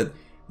see that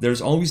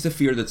there's always the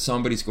fear that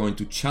somebody's going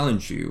to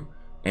challenge you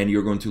and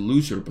you're going to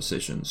lose your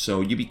position.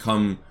 So you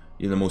become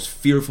the most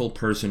fearful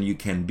person you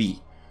can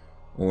be,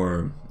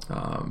 or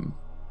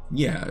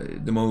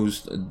the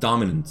most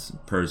dominant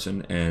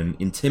person and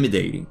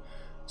intimidating.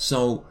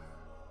 So,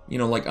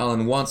 like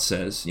Alan Watts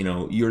says,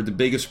 you're the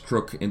biggest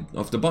crook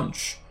of the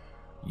bunch.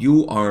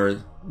 You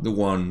are the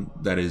one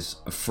that is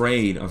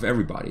afraid of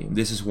everybody.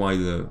 This is why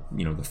the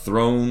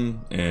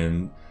throne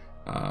and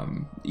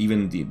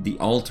even the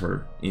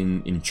altar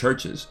in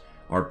churches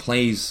are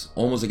placed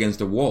almost against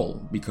the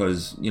wall,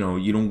 because you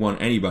don't want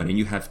anybody, and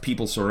you have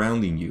people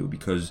surrounding you,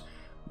 because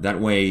that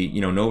way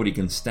nobody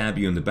can stab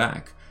you in the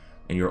back,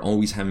 and you're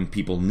always having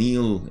people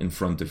kneel in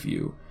front of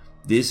you.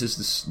 This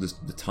is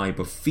the type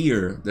of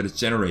fear that is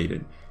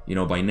generated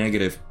by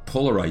negative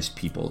polarized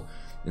people,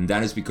 and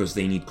that is because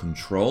they need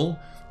control,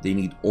 they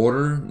need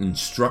order and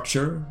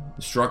structure.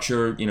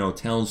 Structure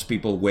tells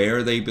people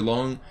where they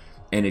belong,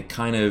 and it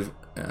kind of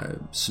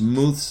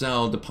smooths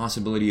out the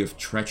possibility of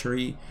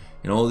treachery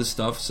and all this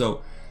stuff.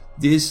 So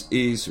this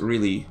is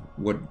really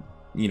what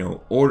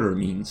order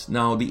means.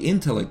 Now the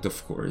intellect,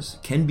 of course,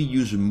 can be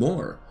used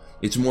more.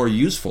 It's more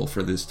useful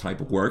for this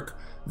type of work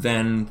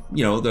than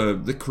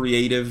the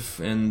creative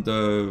and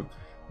the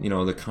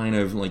kind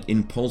of like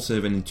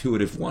impulsive and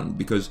intuitive one,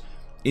 because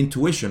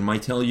intuition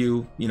might tell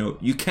you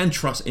you can't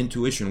trust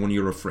intuition when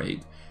you're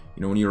afraid.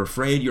 When you're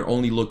afraid, you're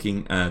only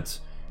looking at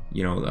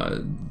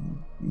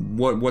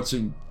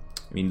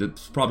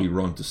that's probably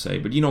wrong to say,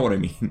 but you know what I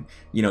mean.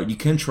 You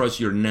can trust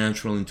your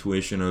natural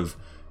intuition of,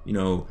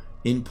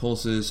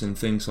 impulses and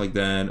things like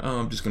that. Oh,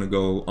 I'm just going to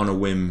go on a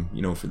whim,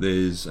 for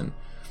this. And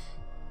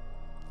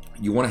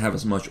you want to have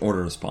as much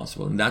order as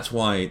possible. And that's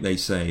why they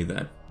say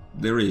that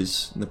there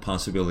is the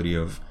possibility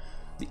of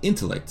the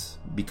intellect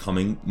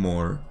becoming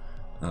more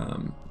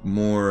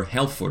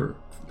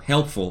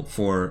helpful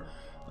for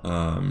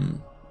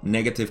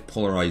negative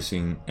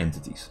polarizing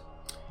entities.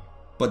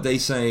 But they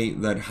say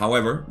that,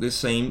 however, this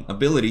same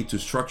ability to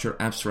structure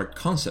abstract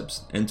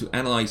concepts and to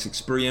analyze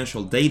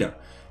experiential data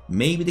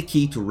may be the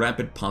key to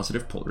rapid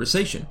positive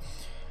polarization.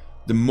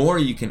 The more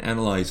you can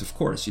analyze, of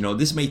course,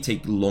 this may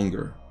take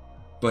longer,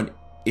 but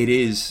it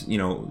is,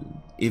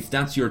 if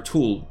that's your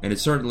tool, and it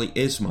certainly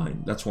is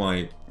mine, that's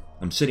why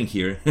I'm sitting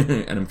here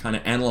and I'm kind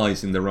of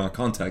analyzing the raw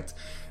contact,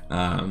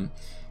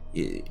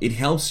 it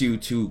helps you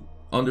to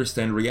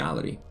understand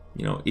reality.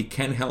 It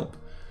can help.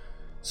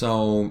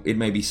 So it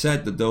may be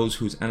said that those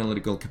whose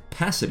analytical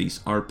capacities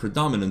are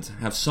predominant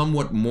have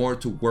somewhat more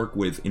to work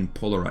with in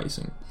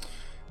polarizing.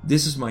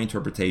 This is my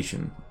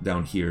interpretation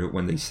down here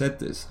when they said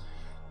this,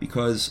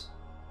 because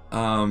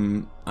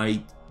I'm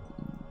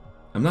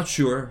not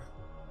sure.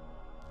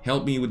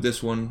 Help me with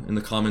this one in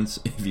the comments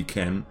if you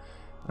can,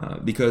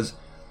 because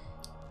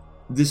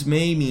this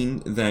may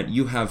mean that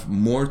you have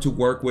more to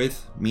work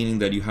with, meaning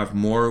that you have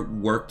more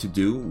work to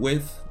do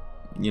with,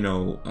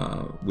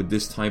 with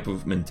this type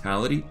of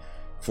mentality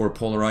for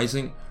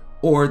polarizing,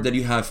 or that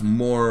you have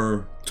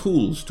more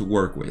tools to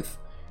work with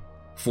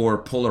for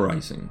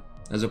polarizing,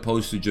 as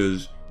opposed to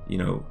just,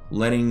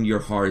 letting your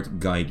heart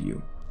guide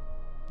you.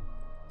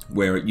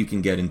 where you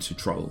can get into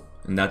trouble.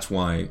 And that's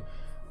why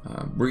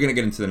we're going to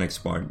get into the next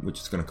part, which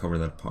is going to cover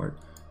that part.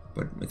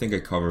 But I think I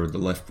covered the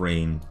left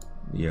brain,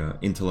 the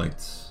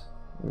intellect,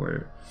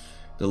 or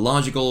the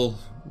logical,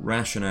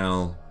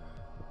 rationale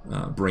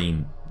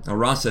brain. Now,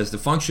 Ross says, the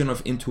function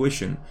of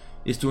intuition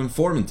is to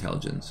inform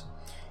intelligence.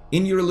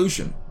 In your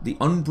illusion, the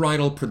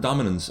unbridled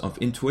predominance of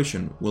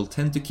intuition will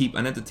tend to keep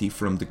an entity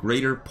from the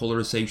greater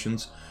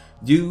polarizations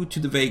due to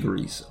the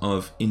vagaries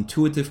of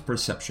intuitive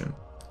perception.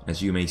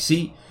 As you may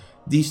see,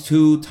 these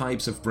two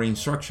types of brain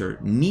structure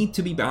need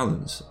to be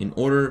balanced in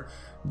order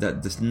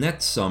that the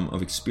net sum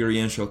of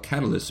experiential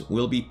catalysts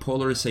will be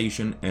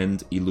polarization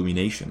and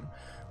illumination.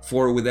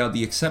 For without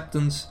the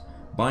acceptance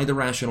by the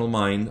rational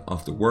mind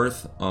of the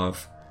worth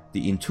of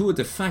the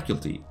intuitive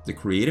faculty, the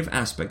creative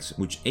aspects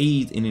which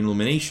aid in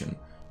illumination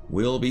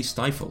will be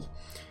stifled.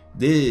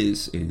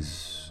 This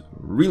is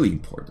really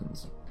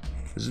important.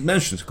 This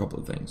mentions a couple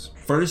of things.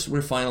 First,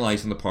 we're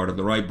finalizing the part of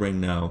the right brain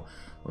now,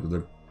 or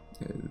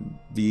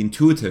the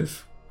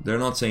intuitive. They're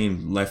not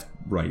saying left,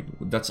 right.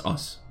 That's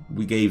us.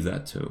 We gave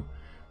that too.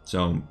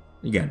 So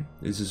again,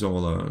 this is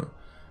all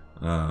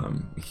a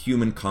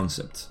human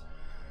concept,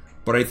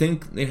 but I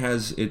think it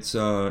has its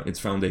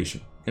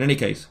foundation. In any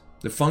case,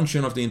 the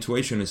function of the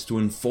intuition is to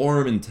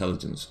inform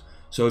intelligence.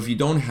 So if you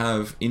don't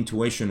have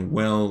intuition,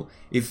 well,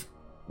 if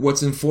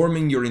what's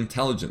informing your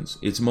intelligence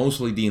is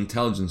mostly the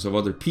intelligence of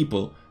other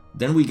people,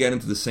 then we get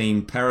into the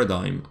same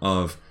paradigm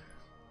of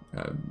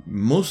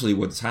mostly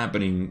what's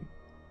happening,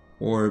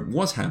 or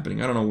was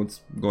happening. I don't know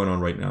what's going on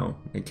right now.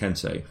 I can't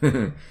say.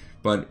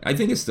 But I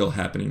think it's still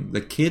happening.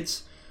 The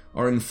kids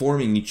are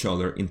informing each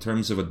other in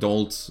terms of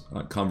adult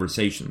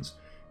conversations,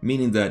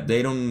 meaning that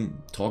they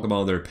don't talk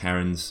about their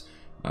parents.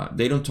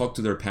 They don't talk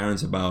to their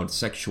parents about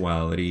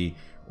sexuality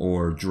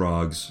or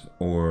drugs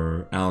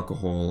or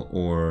alcohol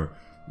or,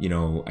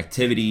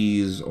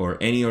 activities or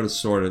any other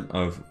sort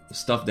of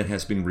stuff that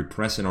has been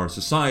repressed in our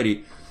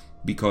society,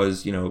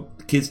 because,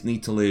 kids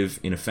need to live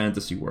in a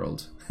fantasy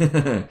world.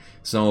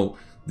 So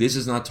this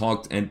is not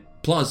talked, and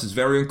plus it's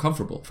very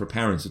uncomfortable for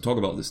parents to talk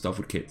about this stuff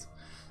with kids.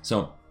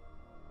 So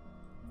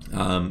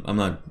I'm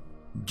not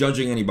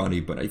judging anybody,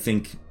 but I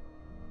think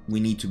we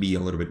need to be a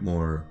little bit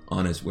more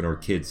honest with our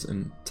kids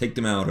and take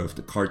them out of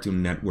the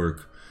Cartoon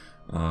Network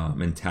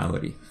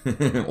mentality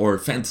or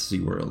fantasy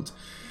world.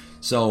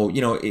 So,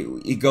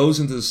 it goes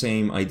into the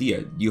same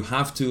idea. You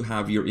have to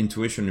have your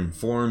intuition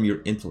inform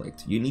your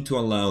intellect. You need to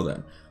allow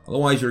that.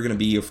 Otherwise, you're going to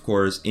be, of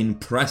course,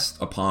 impressed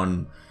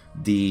upon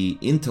the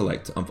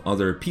intellect of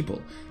other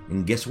people.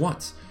 And guess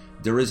what?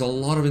 There is a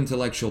lot of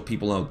intellectual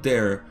people out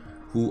there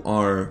who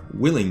are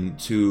willing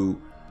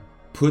to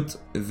put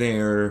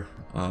their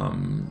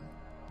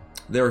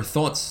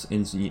thoughts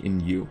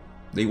in you.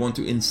 They want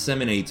to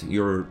inseminate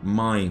your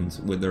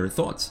mind with their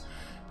thoughts.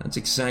 That's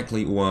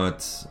exactly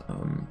what,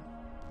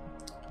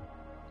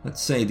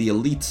 let's say, the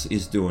elite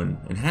is doing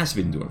and has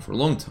been doing for a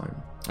long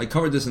time. I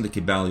covered this in the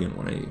Kybalion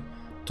when I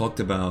talked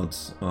about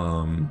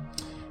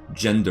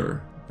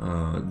gender,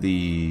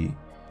 the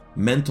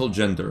mental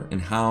gender,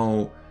 and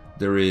how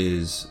there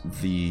is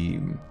the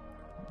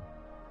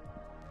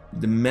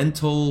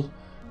mental,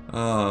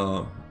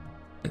 I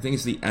think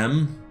it's the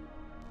M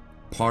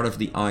part of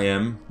the I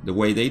am, the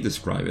way they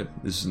describe it.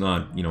 This is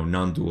not,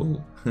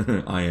 non-dual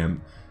I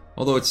am,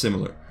 although it's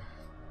similar.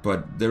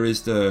 But there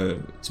is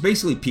it's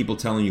basically people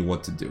telling you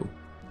what to do,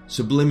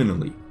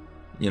 subliminally,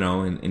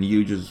 and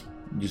you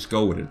just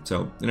go with it.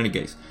 So, in any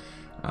case,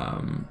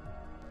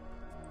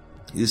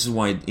 this is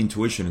why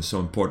intuition is so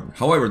important.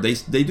 However,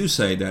 they do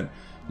say that,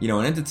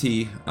 an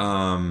entity,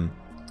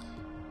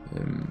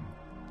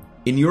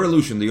 in your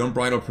illusion, the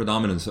unbridled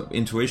predominance of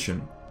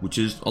intuition, which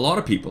is a lot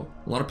of people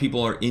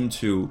are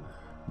into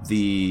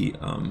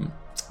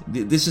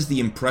this is the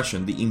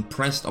impression, the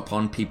impressed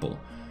upon people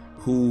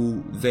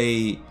who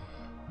they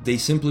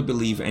simply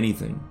believe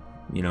anything.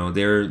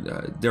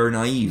 They're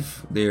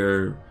naive.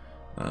 They're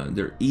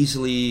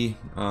easily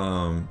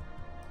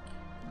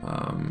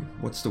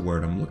what's the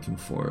word I'm looking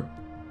for?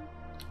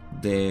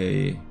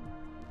 They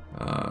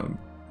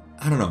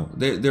I don't know.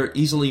 They're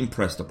easily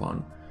impressed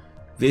upon.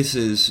 This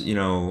is,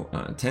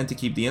 tend to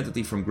keep the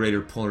entity from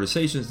greater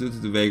polarizations due to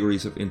the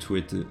vagaries of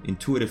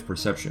intuitive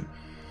perception.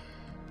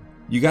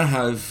 You gotta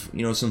have,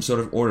 some sort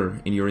of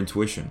order in your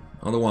intuition.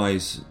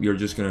 Otherwise, you're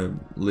just gonna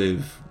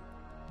live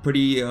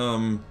pretty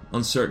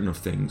uncertain of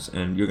things,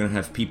 and you're gonna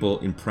have people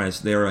impress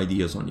their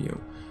ideas on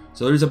you.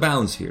 So there's a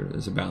balance here.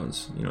 There's a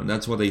balance.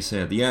 That's what they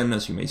say at the end.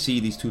 As you may see,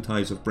 these two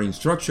types of brain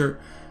structure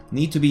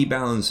need to be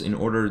balanced in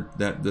order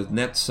that the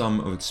net sum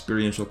of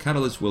experiential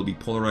catalysts will be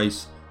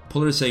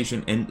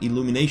polarization and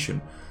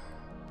illumination.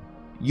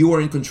 You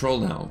are in control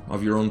now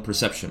of your own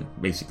perception,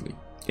 basically.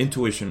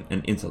 Intuition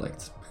and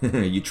intellect.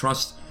 You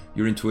trust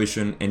your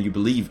intuition and you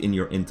believe in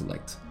your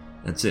intellect.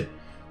 That's it.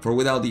 For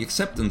without the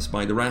acceptance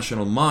by the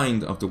rational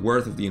mind of the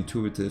worth of the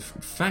intuitive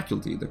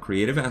faculty, the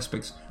creative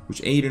aspects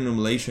which aid in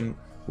illumination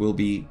will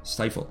be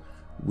stifled.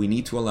 We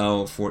need to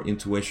allow for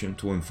intuition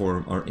to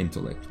inform our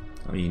intellect.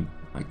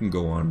 I can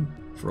go on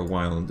for a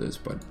while on this,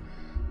 but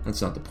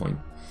that's not the point.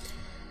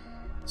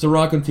 So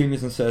Ra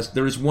continues and says,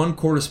 there is one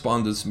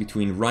correspondence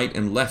between right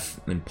and left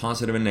and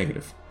positive and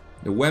negative.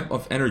 The web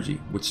of energy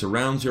which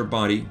surrounds your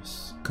body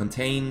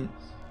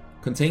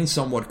contains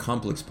somewhat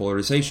complex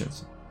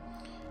polarizations.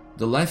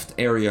 The left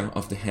area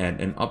of the head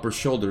and upper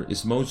shoulder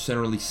is most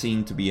generally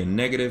seen to be a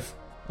negative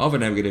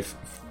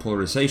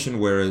polarization,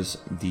 whereas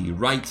the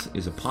right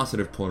is a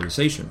positive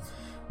polarization,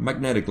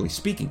 magnetically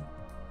speaking.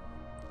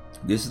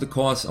 This is the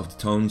cause of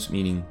the tone's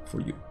meaning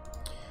for you.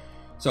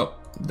 So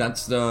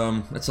that's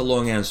a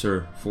long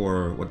answer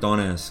for what Don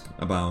asked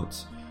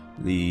about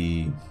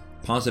the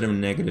positive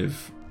and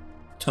negative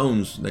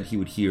tones that he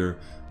would hear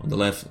on the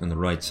left and the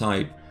right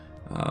side.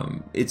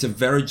 It's a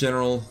very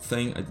general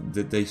thing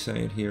that they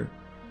say it here.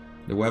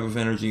 The web of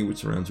energy which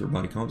surrounds your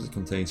body complex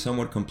contains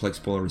somewhat complex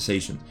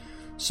polarization.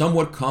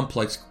 Somewhat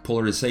complex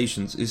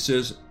polarizations is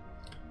just,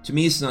 to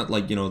me, it's not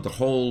like, the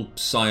whole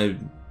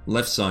side,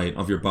 left side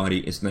of your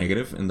body is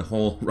negative and the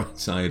whole right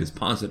side is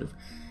positive.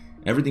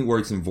 Everything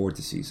works in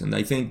vortices, and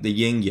I think the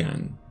yin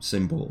yang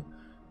symbol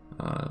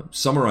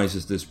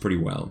summarizes this pretty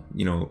well.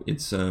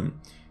 It's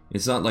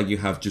not like you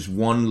have just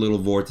one little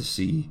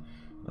vortex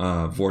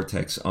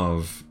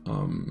of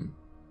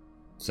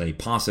say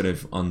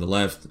positive on the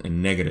left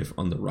and negative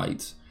on the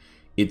right.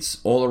 It's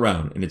all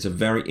around, and it's a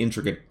very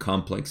intricate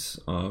complex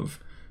of,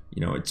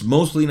 it's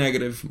mostly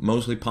negative,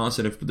 mostly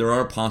positive, but there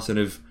are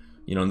positive,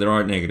 there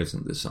are negatives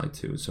on this side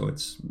too. So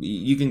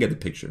you can get the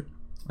picture.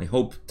 I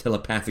hope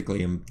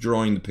telepathically I'm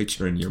drawing the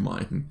picture in your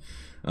mind.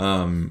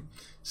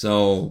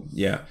 So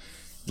yeah,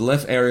 the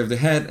left area of the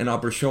head and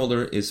upper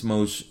shoulder is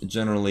most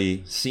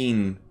generally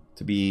seen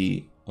to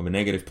be of a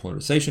negative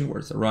polarization,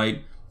 whereas the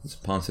right is a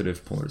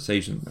positive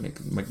polarization,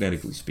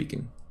 magnetically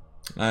speaking.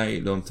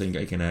 I don't think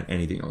I can add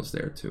anything else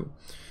there too.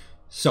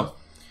 So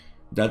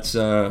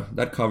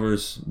that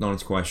covers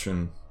Don's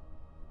question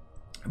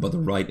about the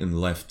right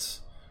and left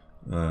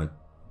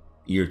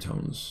ear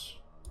tones.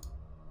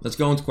 Let's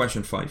go on to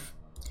question 5.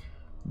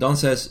 Don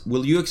says,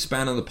 will you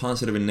expand on the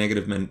positive and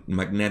negative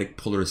magnetic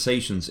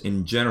polarizations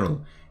in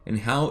general and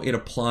how it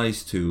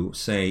applies to,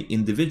 say,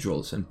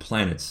 individuals and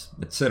planets,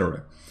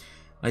 etc.?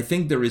 I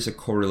think there is a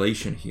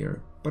correlation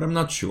here, but I'm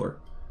not sure.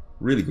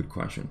 Really good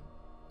question.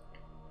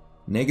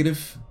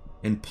 Negative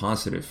and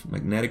positive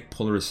magnetic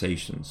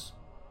polarizations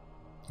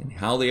and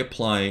how they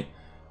apply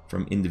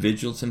from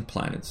individuals and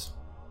planets.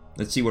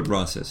 Let's see what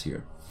Ra says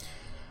here.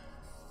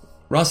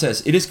 Ra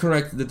says, it is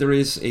correct that there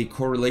is a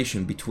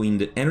correlation between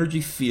the energy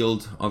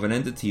field of an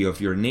entity of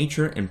your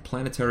nature and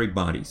planetary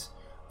bodies,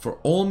 for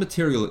all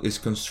material is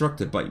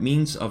constructed by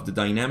means of the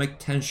dynamic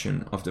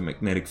tension of the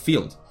magnetic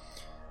field.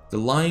 The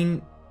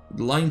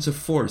lines of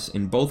force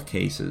in both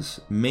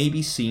cases may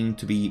be seen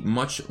to be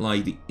much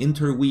like the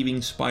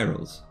interweaving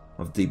spirals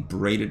of the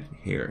braided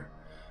hair.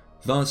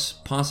 Thus,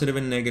 positive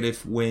and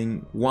negative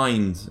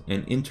wind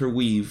and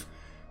interweave,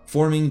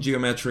 forming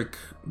geometric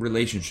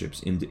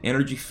relationships in the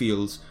energy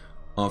fields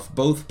of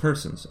both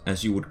persons,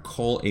 as you would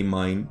call a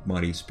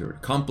mind-body-spirit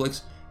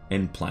complex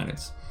and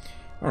planets.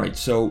 Alright,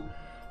 so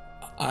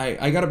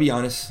I gotta be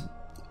honest,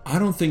 I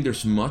don't think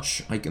there's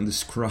much I can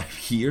describe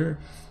here,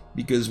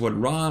 because what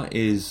Ra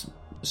is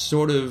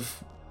sort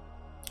of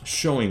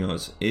showing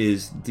us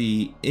is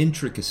the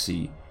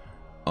intricacy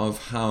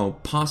of how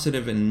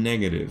positive and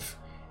negative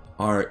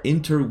are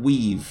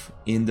interweave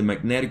in the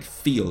magnetic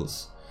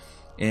fields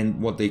and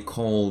what they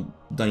call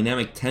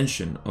dynamic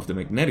tension of the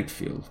magnetic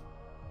field.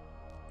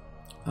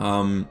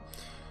 The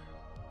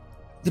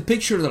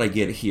picture that I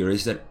get here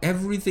is that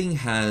everything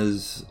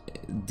has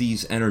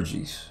these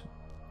energies,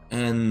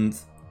 and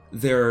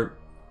the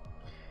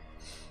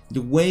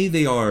way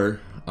they are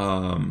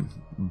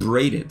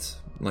braided,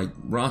 like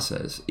Ra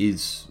says,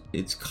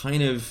 it's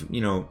kind of,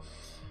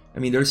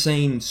 they're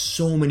saying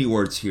so many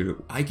words here.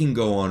 I can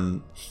go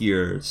on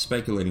here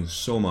speculating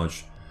so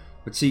much,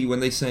 but see, when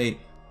they say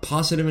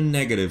positive and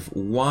negative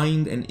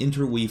wind and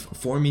interweave,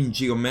 forming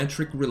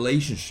geometric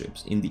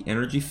relationships in the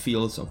energy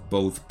fields of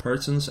both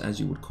persons, as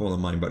you would call a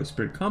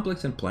mind-body-spirit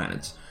complex, and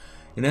planets.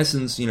 In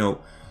essence,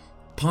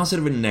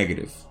 positive and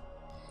negative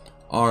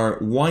are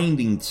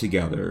winding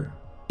together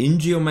in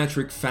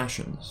geometric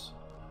fashions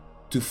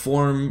to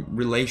form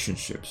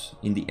relationships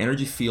in the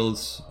energy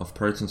fields of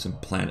persons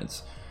and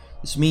planets.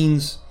 This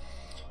means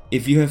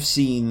if you have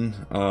seen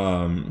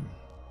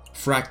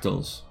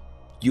fractals,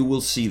 you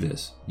will see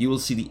this. You will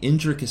see the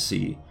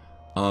intricacy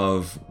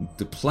of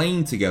the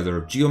playing together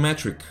of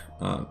geometry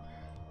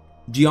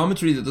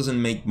that doesn't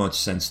make much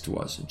sense to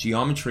us.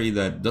 Geometry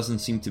that doesn't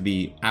seem to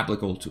be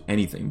applicable to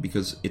anything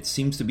because it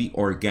seems to be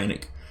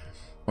organic.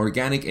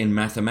 Organic in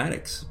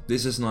mathematics.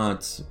 This is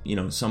not,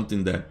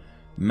 something that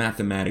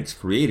mathematics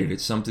created.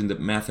 It's something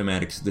that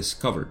mathematics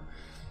discovered.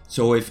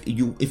 So if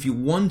you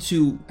want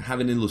to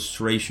have an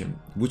illustration,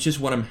 which is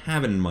what I'm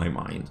having in my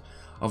mind,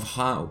 of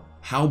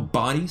how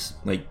bodies,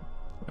 like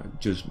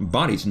just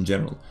bodies in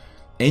general,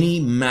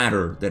 any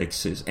matter that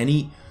exists,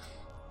 any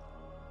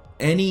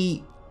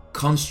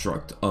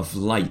construct of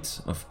light,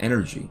 of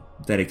energy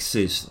that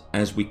exists,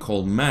 as we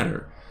call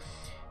matter,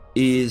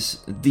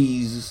 is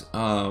these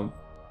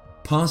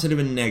positive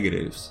and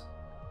negatives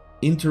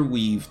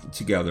interweaved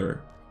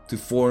together to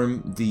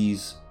form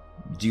these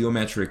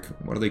geometric,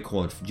 what do they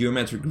call it?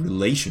 Geometric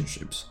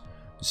relationships.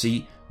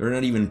 See, they're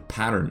not even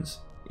patterns,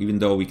 even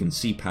though we can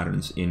see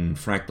patterns in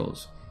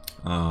fractals.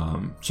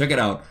 Check it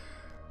out.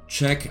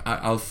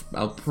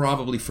 I'll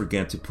probably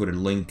forget to put a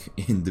link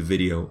in the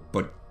video,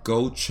 but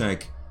go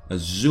check a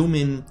zoom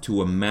in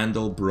to a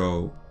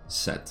Mandelbrot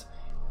set.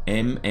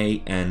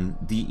 Mandelbrot.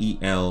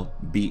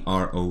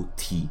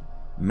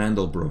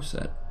 Mandelbrot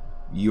set.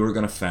 You're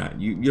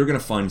gonna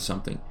find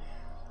something.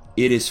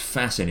 It is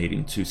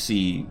fascinating to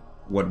see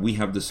what we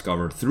have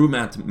discovered through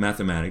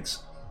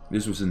mathematics.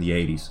 This was in the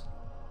 80s,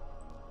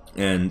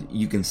 and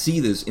you can see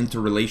this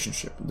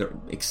interrelationship that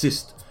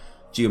exists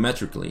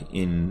geometrically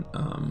in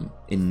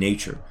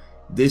nature.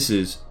 This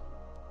is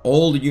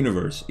all the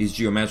universe is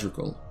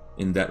geometrical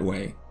in that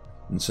way,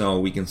 and so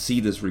we can see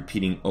this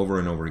repeating over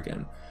and over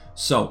again.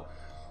 So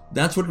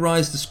that's what Ra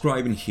is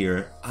describing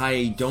here.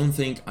 I don't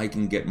think I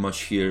can get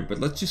much here, but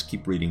let's just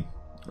keep reading.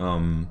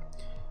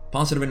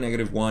 Positive and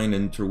negative wind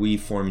and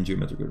interweave forming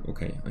geometric.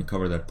 Okay, I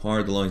covered that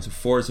part. The lines of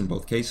force in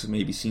both cases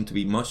may be seen to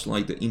be much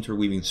like the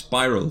interweaving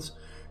spirals.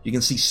 You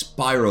can see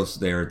spirals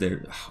there.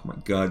 Oh my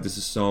god, this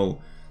is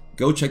so...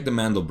 Go check the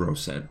Mandelbrot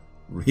set.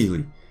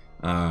 Really.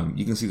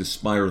 You can see the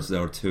spirals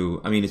there too.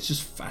 I mean, it's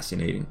just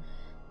fascinating.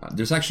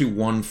 There's actually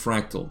one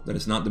fractal that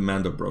is not the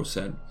Mandelbrot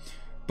set,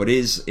 but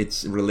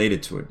it's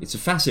related to it. It's a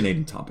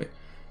fascinating topic.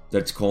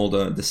 That's called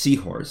the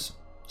seahorse.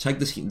 Check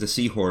the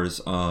seahorse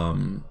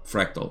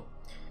fractal.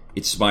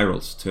 It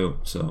spirals too,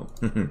 so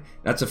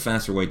that's a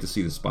faster way to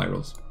see the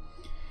spirals.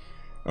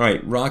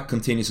 Alright, Rock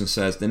continues and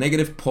says, the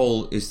negative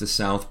pole is the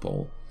south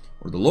pole,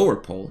 or the lower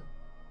pole.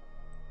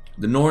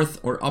 The north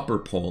or upper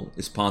pole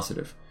is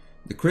positive.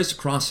 The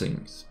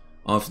crisscrossings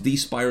of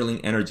these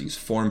spiraling energies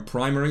form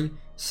primary,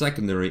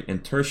 secondary,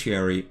 and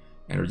tertiary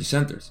energy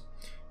centers.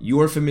 You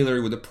are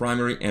familiar with the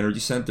primary energy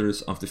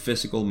centers of the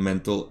physical,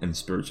 mental, and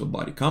spiritual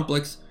body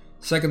complex.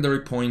 Secondary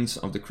points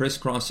of the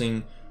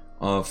crisscrossing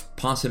of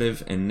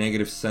positive and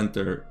negative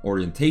center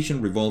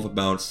orientation revolve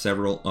about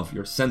several of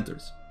your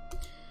centers.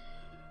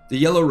 The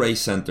yellow ray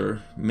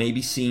center may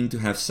be seen to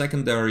have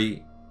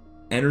secondary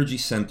energy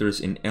centers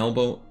in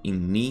elbow,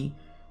 in knee,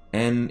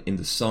 and in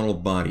the subtle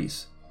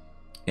bodies,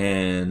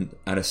 and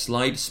at a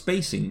slight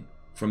spacing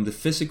from the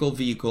physical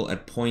vehicle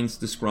at points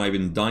described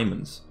in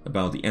diamonds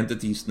about the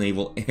entity's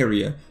naval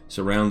area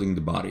surrounding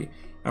the body.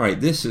 Alright,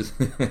 this is...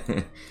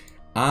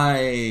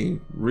 I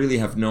really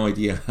have no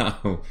idea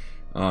how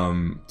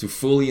to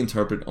fully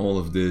interpret all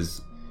of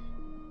this.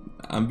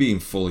 I'm being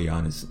fully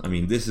honest. I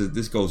mean, this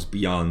goes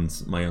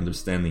beyond my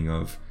understanding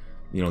of,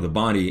 the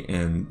body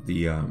and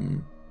the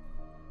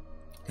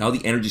how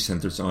the energy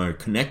centers are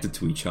connected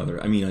to each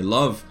other. I mean, I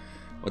love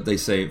what they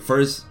say.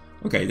 First,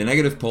 okay, the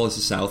negative pole is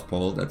the south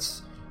pole.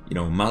 That's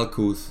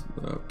Malkuth,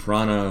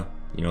 prana.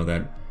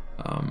 That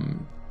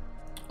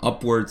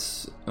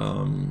upwards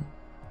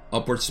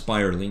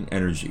spiraling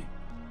energy.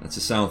 That's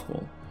the south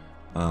pole.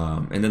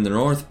 And then the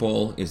north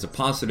pole is the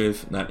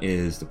positive. That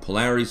is the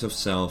polarities of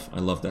self. I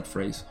love that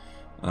phrase.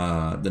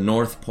 The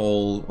north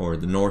pole, or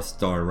the north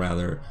star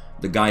rather,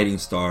 the guiding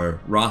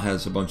star. Ra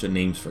has a bunch of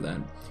names for that.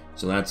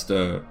 So that's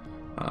the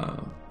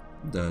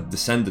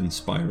descendant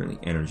spiraling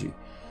energy.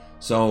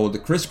 So the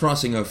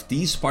crisscrossing of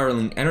these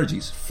spiraling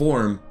energies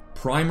form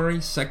primary,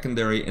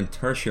 secondary, and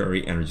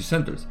tertiary energy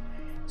centers.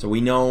 So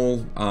we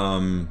know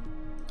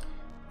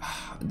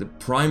the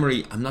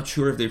primary, I'm not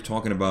sure if they're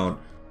talking about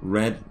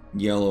red,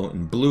 yellow,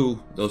 and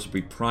blue. Those would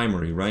be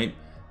primary, right?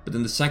 But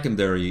then the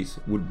secondaries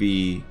would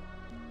be,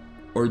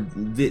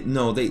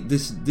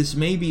 this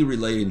may be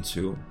relating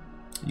to,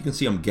 you can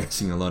see I'm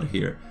guessing a lot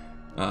here,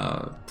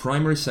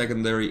 primary,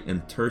 secondary,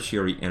 and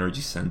tertiary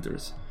energy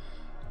centers.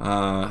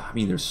 I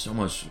mean, there's so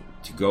much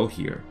to go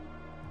here.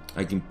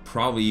 I can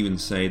probably even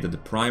say that the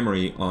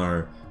primary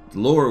are the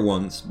lower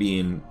ones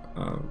being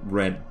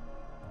red,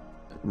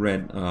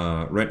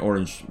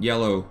 orange,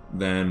 yellow.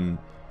 Then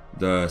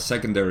the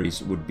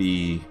secondaries would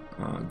be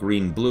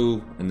green,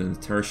 blue, and then the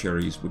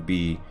tertiaries would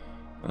be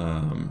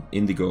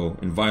indigo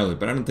and violet.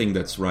 But I don't think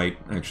that's right,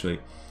 actually.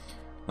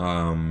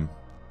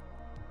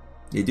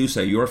 They do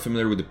say, you are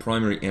familiar with the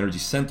primary energy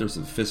centers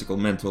of the physical,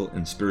 mental,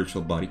 and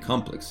spiritual body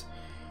complex.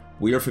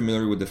 We are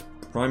familiar with the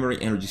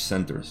primary energy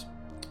centers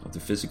of the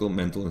physical,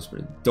 mental, and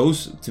spiritual.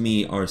 Those, to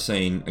me, are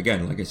saying,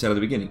 again, like I said at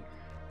the beginning,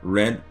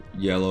 red,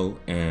 yellow,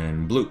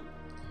 and blue.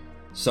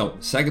 So,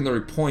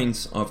 secondary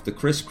points of the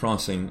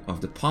crisscrossing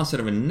of the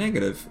positive and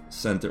negative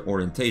center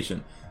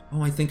orientation.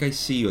 Oh, I think I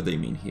see what they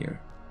mean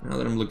here, now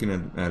that I'm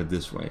looking at it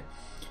this way.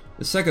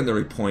 The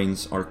secondary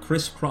points are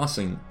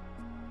crisscrossing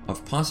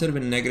of positive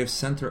and negative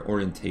center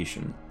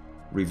orientation,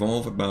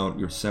 revolve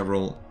about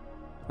several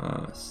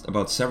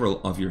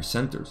of your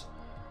centers.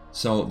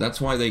 So that's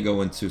why they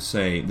go into,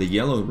 say, the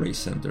yellow ray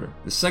center.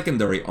 The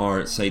secondary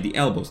are, say, the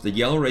elbows. The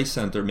yellow ray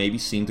center may be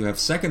seen to have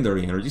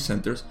secondary energy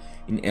centers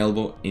in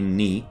elbow, in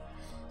knee,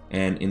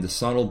 and in the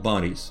subtle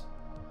bodies.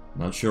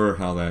 Not sure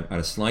how that, at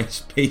a slight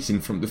spacing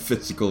from the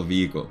physical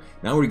vehicle.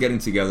 Now we're getting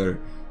together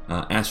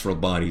astral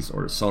bodies,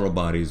 or subtle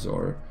bodies,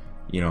 or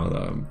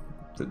the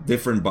the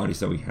different bodies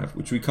that we have,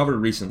 which we covered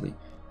recently.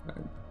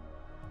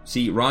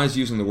 See, Ra is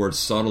using the word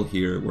subtle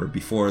here, where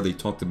before they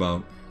talked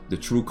about the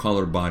true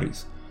color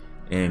bodies.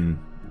 And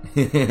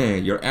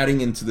you're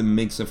adding into the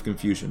mix of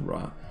confusion,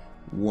 Ra.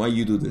 Why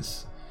you do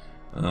this?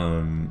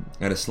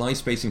 At a slight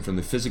spacing from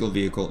the physical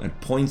vehicle and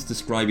points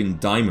describing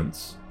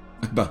diamonds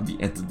about the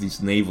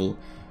entity's navel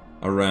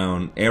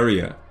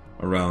area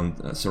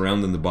around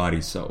surrounding the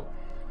body. So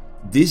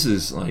this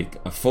is like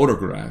a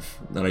photograph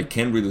that I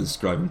can't really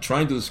describe. I'm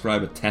trying to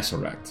describe a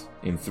tesseract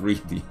in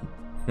 3D.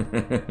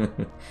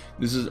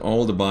 This is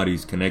all the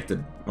bodies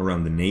connected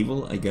around the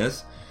navel, I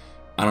guess.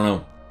 I don't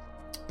know,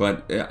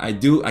 but I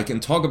can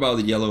talk about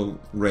the yellow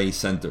ray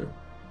center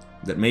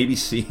that may be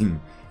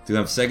seen to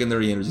have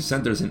secondary energy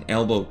centers in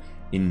elbow,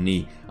 in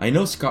knee. I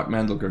know Scott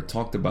Mandleker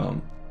talked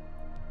about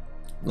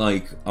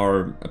like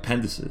our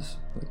appendices,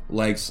 like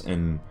legs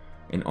and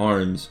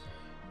arms.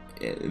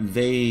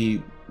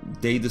 They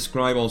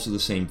describe also the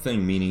same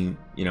thing, meaning,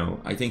 you know,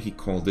 I think he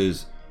called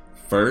this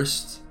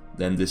first,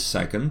 then this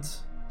second.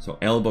 So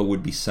elbow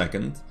would be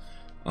second,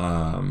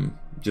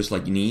 just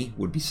like knee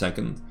would be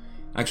second.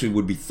 Actually,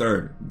 would be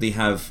third. They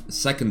have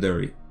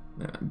secondary.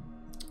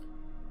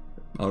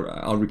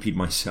 I'll repeat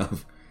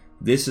myself.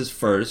 This is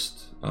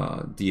first,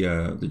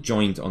 the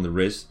joint on the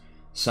wrist.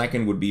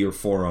 Second would be your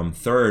forearm.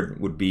 Third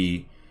would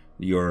be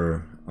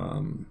your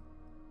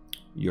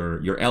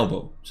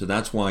elbow. So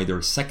that's why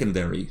they're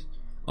secondary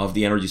of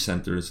the energy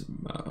centers.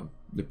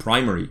 The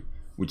primary,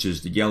 which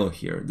is the yellow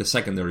here, the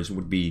secondaries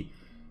would be,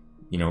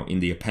 you know, in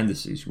the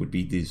appendices, would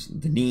be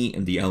the knee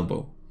and the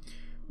elbow,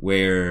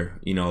 where,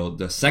 you know,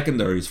 the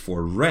secondaries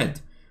for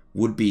red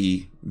would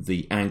be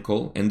the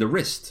ankle and the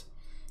wrist,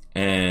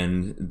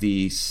 and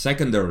the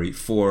secondary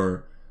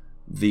for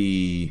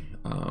the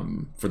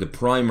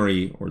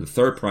primary, or the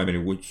third primary,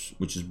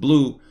 which is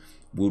blue,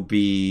 would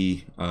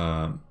be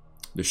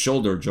the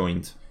shoulder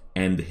joint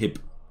and the hip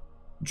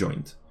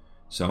joint.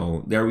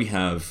 So there we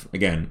have,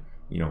 again,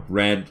 you know,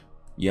 red,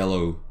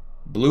 yellow,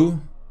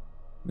 blue,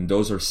 and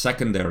those are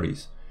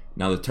secondaries.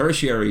 Now the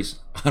tertiaries,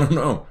 I don't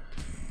know,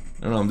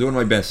 I'm doing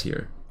my best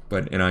here,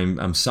 and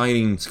I'm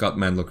citing Scott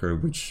Mandleker,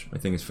 which I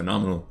think is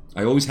phenomenal.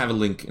 I always have a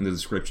link in the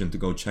description to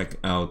go check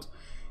out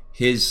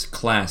his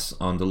class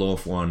on the Law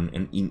of One,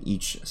 and in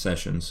each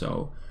session,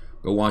 so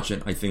go watch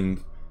it. I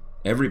think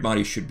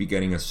everybody should be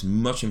getting as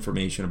much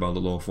information about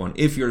the Law of One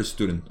if you're a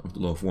student of the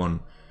Law of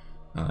One.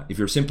 If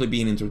you're simply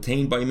being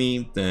entertained by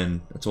me,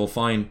 then that's all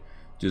fine.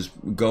 Just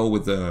go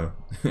with the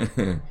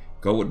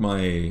go with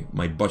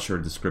my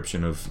butchered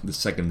description of the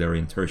secondary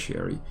and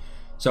tertiary.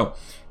 So,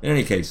 in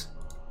any case,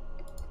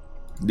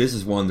 this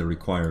is one that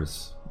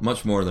requires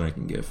much more than I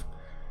can give.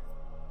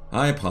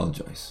 I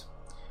apologize.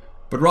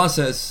 But Ra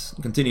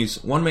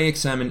continues, one may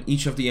examine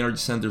each of the energy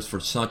centers for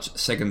such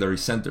secondary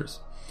centers.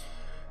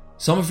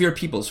 Some of your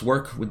peoples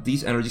work with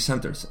these energy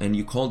centers, and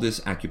you call this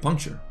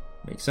acupuncture.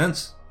 Makes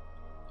sense.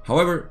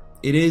 However,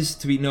 it is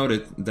to be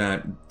noted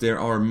that there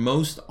are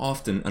most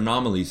often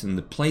anomalies in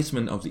the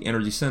placement of the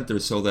energy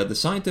centers, so that the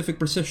scientific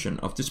precision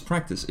of this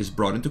practice is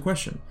brought into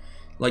question.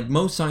 Like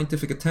most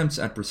scientific attempts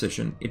at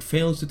precision, it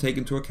fails to take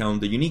into account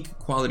the unique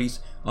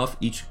qualities of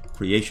each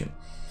creation.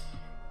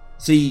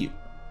 See,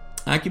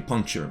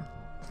 acupuncture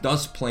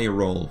does play a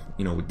role,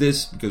 you know, with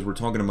this, because we're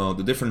talking about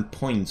the different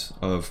points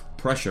of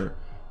pressure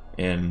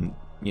and,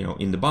 you know,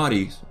 in the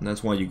body, and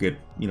that's why you get,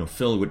 you know,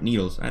 filled with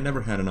needles. I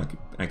never had an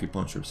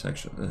acupuncture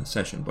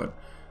session, but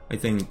I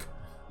think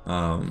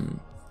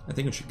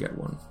I should get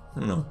one. I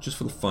don't know, just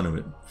for the fun of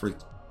it,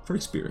 for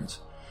experience.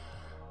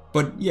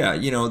 But yeah,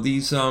 you know,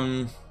 these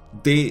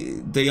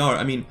they are.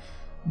 I mean,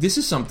 this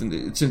is something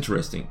that it's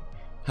interesting.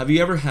 Have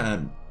you ever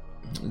had?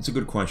 It's a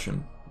good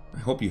question. I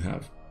hope you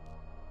have.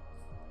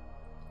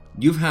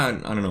 You've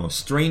had, I don't know, a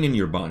strain in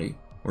your body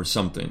or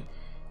something,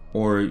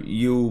 or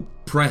you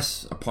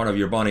press a part of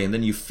your body and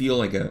then you feel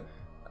like a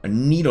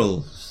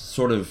needle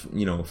sort of,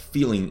 you know,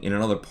 feeling in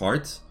another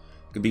part.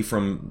 It could be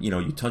from, you know,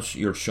 you touch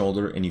your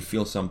shoulder and you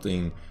feel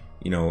something,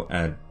 you know,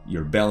 at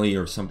your belly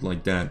or something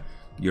like that,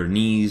 your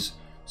knees,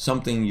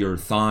 something, your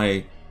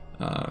thigh,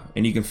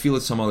 and you can feel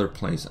it some other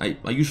place. I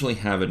usually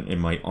have it in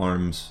my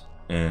arms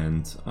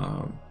and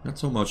not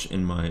so much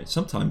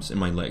sometimes in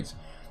my legs.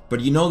 But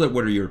you know that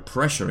whether you're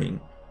pressuring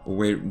or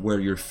where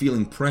you're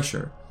feeling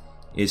pressure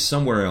is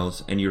somewhere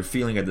else, and you're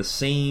feeling at the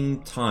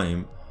same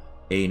time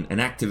an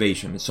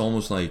activation. It's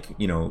almost like,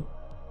 you know,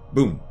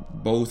 boom,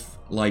 both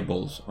light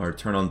bulbs are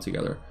turned on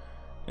together,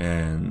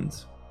 and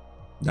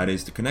that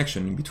is the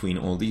connection between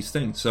all these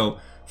things. So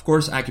of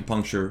course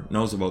acupuncture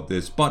knows about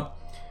this, but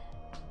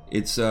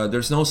it's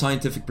there's no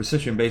scientific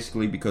precision,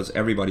 basically, because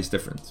everybody's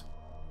different.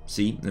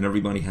 See,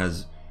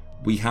 and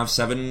we have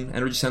 7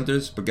 energy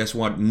centers, but guess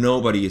what?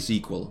 Nobody is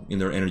equal in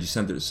their energy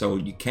centers. So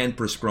you can't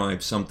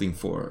prescribe something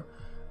for,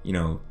 you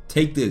know,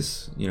 take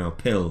this, you know,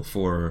 pill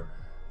for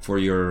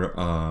your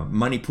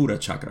Manipura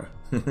chakra.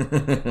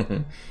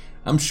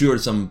 I'm sure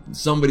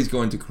somebody's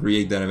going to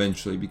create that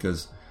eventually,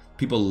 because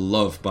people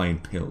love buying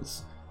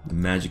pills. The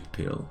magic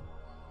pill.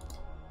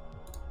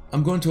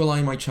 I'm going to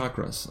align my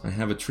chakras. I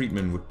have a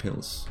treatment with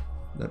pills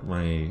that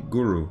my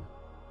guru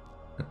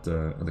at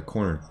the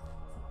corner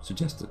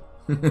suggested.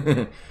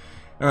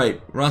 All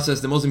right, Ra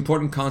says the most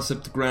important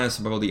concept to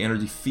grasp about the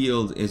energy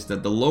field is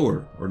that the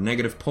lower or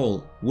negative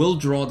pole will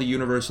draw the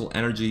universal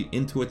energy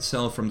into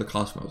itself from the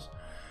cosmos.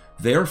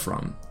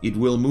 Therefrom, it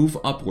will move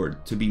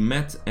upward to be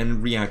met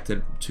and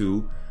reacted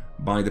to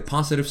by the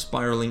positive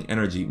spiraling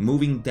energy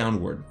moving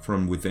downward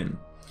from within.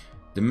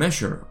 The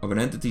measure of an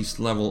entity's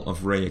level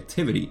of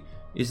reactivity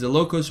is the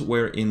locus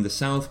wherein the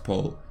south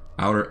pole,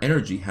 outer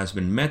energy, has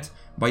been met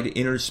by the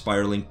inner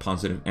spiraling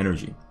positive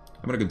energy.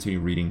 I'm going to continue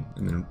reading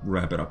and then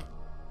wrap it up.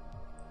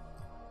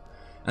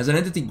 As an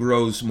entity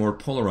grows more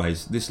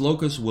polarized, this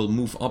locus will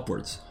move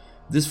upwards.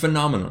 This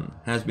phenomenon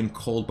has been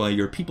called by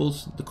your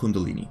peoples the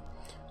Kundalini.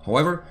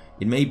 However,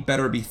 it may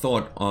better be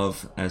thought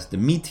of as the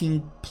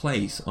meeting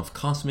place of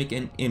cosmic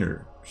and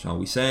inner, shall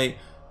we say,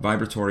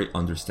 vibratory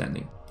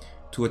understanding.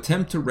 To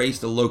attempt to raise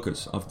the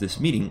locus of this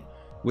meeting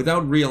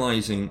without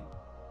realizing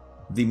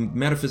the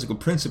metaphysical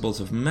principles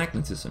of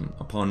magnetism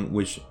upon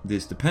which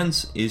this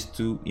depends is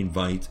to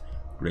invite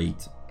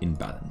great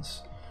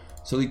imbalance.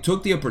 So they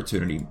took the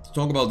opportunity to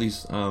talk about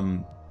these.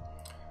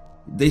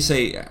 They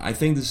say, I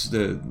think this is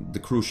the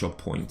crucial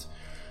point.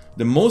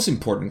 The most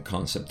important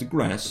concept to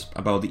grasp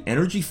about the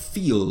energy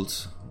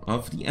fields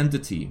of the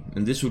entity,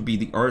 and this would be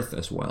the Earth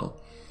as well,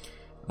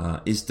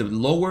 is that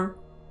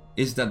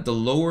the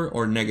lower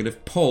or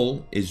negative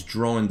pole is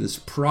drawing this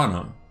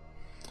prana,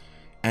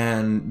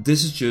 and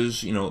this is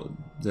just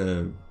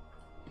the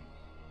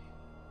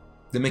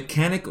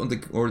mechanic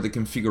or the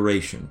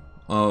configuration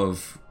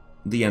of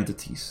the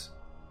entities.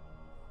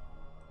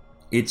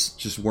 It's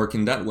just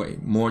working that way,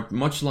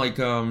 much like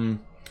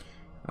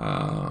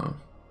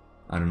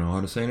I don't know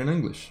how to say it in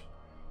English.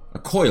 A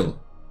coil.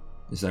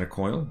 Is that a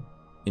coil?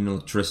 In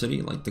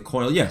electricity? Like the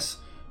coil? Yes.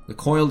 The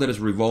coil that is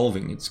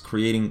revolving. It's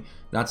creating...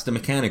 That's the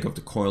mechanic of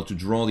the coil to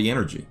draw the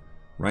energy.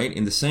 Right?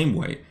 In the same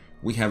way,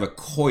 we have a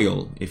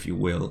coil, if you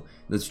will,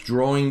 that's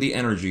drawing the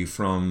energy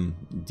from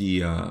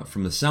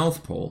the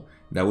south pole.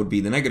 That would be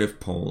the negative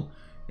pole.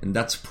 And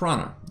that's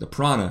prana. The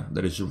prana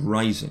that is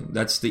rising.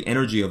 That's the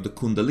energy of the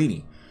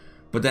Kundalini.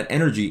 But that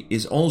energy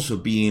is also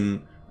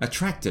being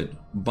attracted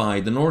by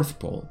the north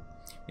pole.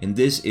 And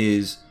this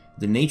is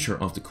the nature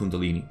of the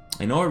Kundalini.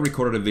 I know I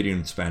recorded a video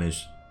in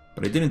Spanish,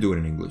 but I didn't do it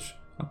in English.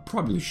 I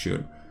probably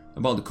should,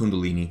 about the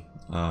Kundalini.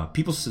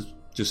 People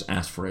just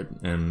asked for it,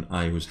 and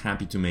I was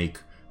happy to make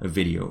a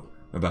video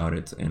about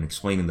it and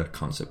explaining that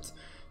concept.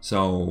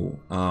 So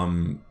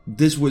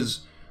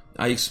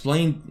I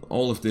explained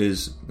all of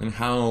this and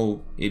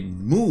how it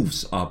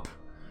moves up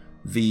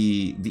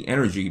the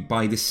energy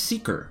by the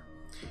seeker,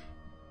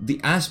 the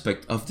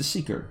aspect of the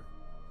seeker,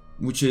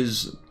 which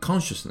is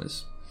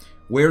consciousness.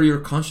 Where your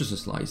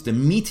consciousness lies, the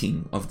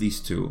meeting of these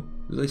two.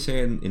 Did I say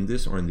in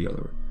this or in the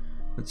other?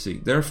 Let's see.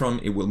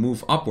 Therefrom, it will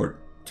move upward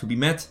to be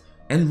met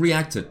and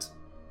reacted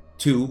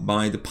to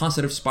by the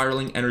positive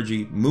spiraling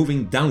energy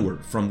moving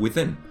downward from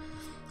within.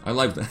 I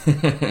like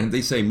that. And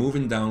they say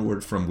moving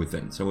downward from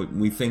within. So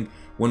we think,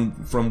 when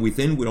from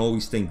within, we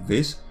always think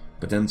this,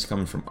 but then it's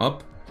coming from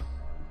up.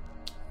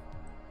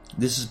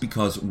 This is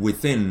because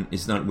within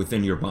is not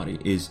within your body,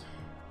 is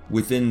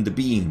within the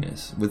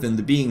beingness. Within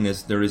the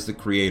beingness, there is the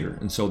creator.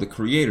 And so the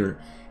creator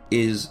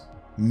is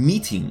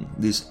meeting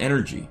this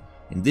energy.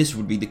 And this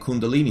would be the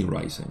Kundalini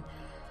rising.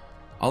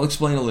 I'll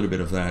explain a little bit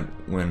of that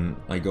when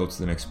I go to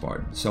the next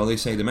part. So they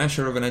say the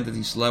measure of an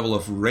entity's level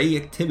of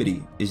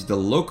reactivity is the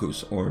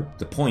locus, or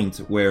the point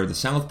where the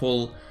south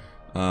pole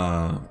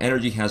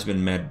energy has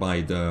been met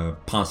by the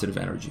positive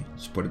energy.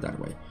 Let's put it that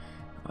way.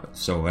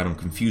 So I don't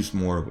confuse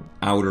more with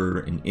outer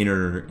and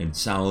inner and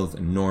south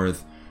and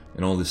north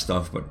and all this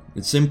stuff, but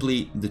it's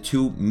simply the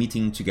two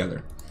meeting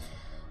together.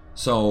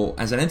 So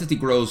as an entity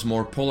grows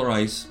more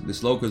polarized,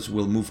 this locus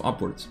will move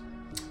upwards.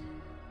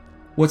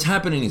 What's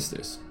happening is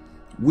this.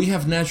 We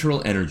have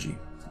natural energy,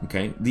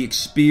 okay? The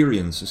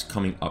experience is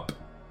coming up.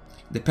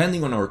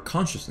 Depending on our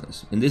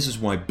consciousness, and this is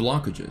why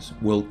blockages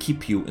will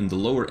keep you in the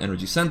lower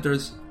energy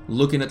centers,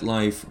 looking at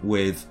life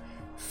with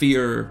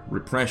fear,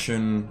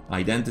 repression,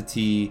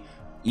 identity,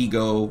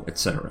 ego,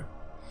 etc.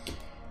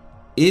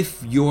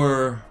 If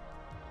your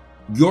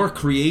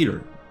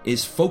creator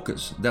is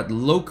focused, that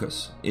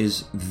locus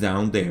is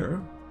down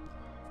there,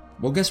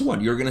 well, guess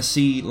what? You're going to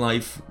see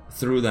life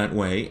through that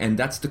way, and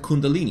that's the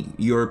Kundalini.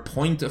 Your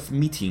point of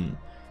meeting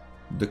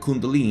the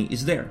Kundalini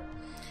is there.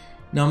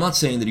 Now, I'm not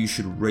saying that you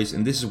should raise,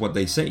 and this is what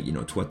they say,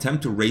 to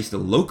attempt to raise the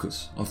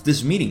locus of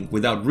this meeting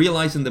without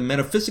realizing the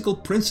metaphysical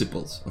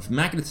principles of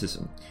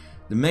magnetism.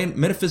 The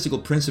metaphysical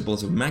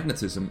principles of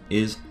magnetism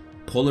is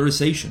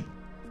polarization.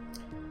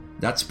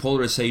 That's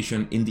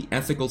polarization in the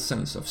ethical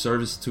sense of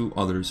service to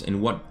others and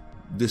what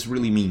this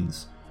really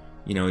means.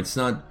 It's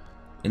not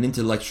an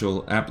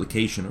intellectual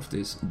application of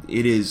this.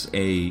 It is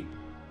an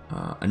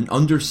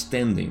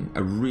understanding,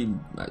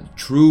 a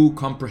true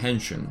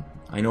comprehension.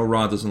 I know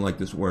Ra doesn't like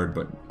this word,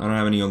 but I don't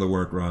have any other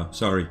word, Ra.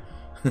 Sorry.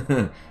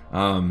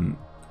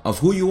 Of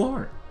who you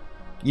are.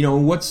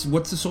 What's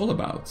this all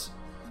about?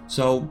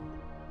 So,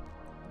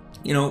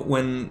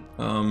 when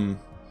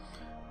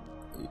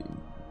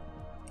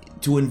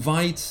to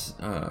invite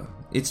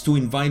it's to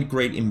invite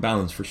great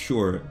imbalance for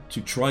sure,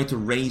 to try to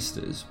raise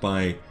this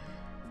by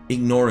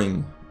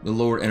ignoring the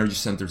lower energy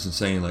centers and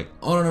saying like,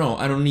 oh no,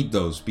 I don't need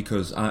those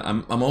because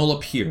I'm all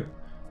up here.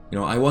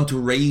 I want to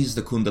raise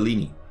the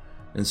Kundalini.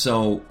 And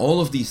so all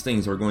of these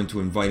things are going to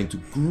invite into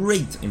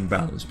great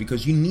imbalance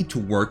because you need to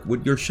work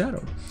with your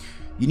shadow.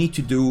 You need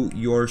to do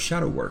your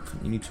shadow work.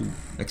 You need to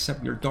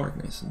accept your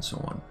darkness and so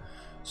on.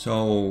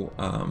 So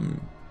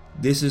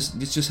this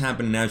just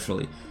happened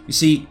naturally. You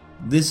see,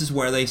 this is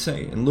where they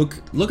say, and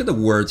look at the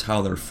words,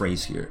 how they're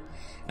phrased here.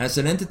 As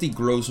an entity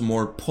grows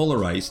more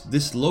polarized,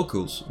 this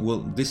locus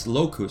will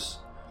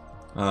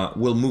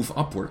move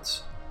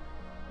upwards.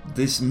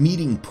 This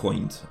meeting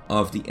point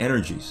of the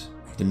energies,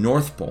 the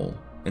North Pole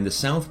and the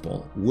South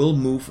Pole, will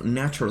move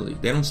naturally.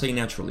 They don't say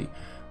naturally,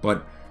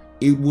 but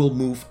it will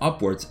move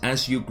upwards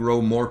as you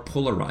grow more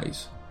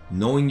polarized,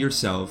 knowing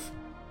yourself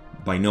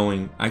by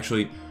knowing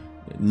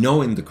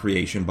the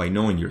creation by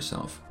knowing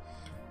yourself.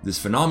 This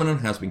phenomenon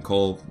has been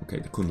called, the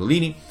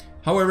Kundalini.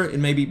 However, it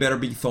may be better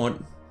be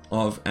thought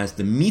of as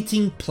the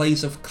meeting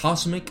place of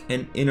cosmic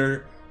and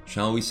inner,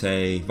 shall we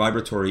say,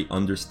 vibratory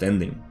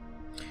understanding.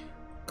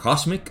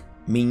 Cosmic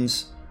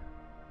means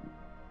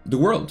the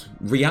world,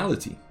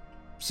 reality.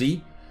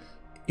 See,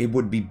 it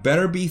would be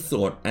better be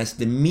thought as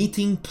the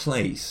meeting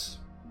place,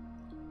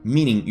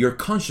 meaning your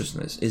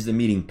consciousness is the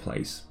meeting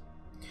place,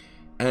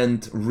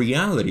 and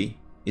reality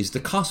is the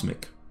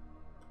cosmic,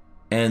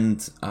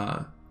 and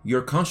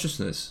your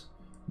consciousness,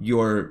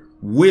 your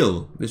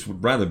will, this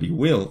would rather be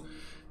will,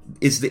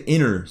 is the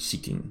inner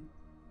seeking.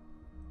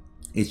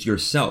 It's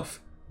yourself.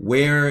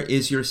 Where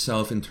is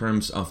yourself in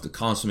terms of the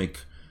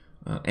cosmic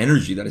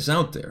energy that is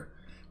out there?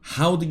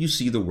 How do you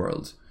see the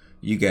world?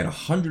 You get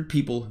 100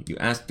 people, you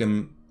ask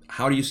them,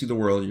 how do you see the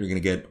world? You're going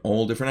to get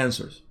all different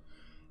answers.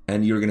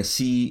 And you're going to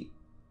see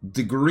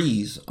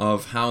degrees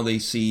of how they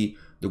see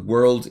the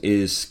world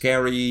is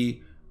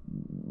scary.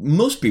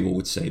 Most people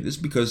would say this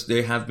because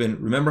they have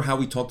been, remember how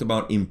we talked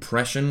about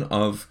impression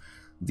of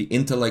the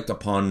intellect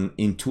upon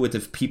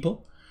intuitive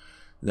people?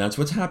 That's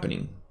what's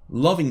happening.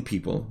 Loving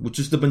people, which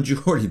is the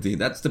majority,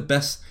 that's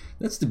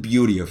the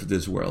beauty of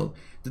this world,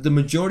 that the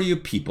majority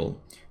of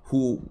people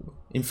who,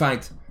 in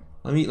fact,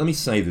 let me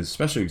say this,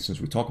 especially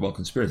since we talk about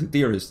conspiracy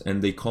theorists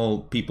and they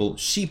call people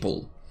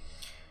sheeple.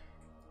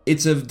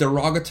 It's a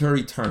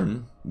derogatory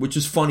term, which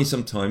is funny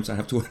sometimes, I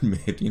have to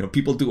admit.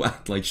 People do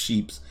act like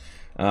sheeps.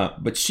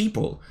 But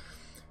sheeple,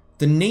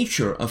 the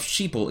nature of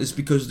sheeple is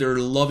because they're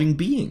loving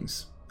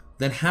beings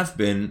that have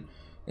been,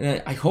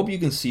 and I hope you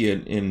can see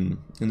it in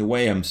the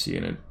way I'm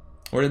seeing it,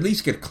 or at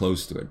least get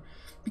close to it,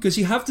 because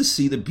you have to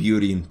see the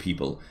beauty in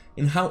people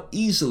and how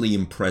easily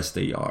impressed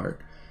they are.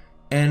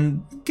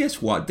 And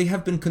guess what? They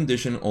have been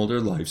conditioned all their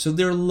lives. So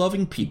they're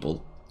loving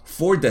people,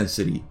 for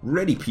density,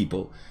 ready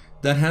people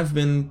that have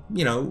been,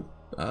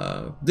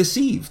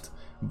 deceived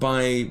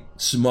by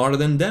smarter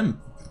than them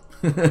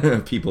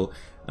people.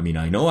 I mean,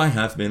 I know I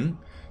have been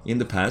in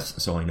the past,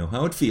 so I know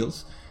how it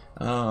feels.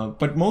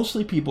 But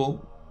mostly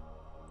people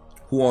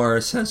who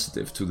are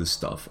sensitive to this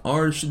stuff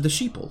are the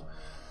sheeple.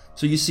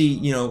 So you see,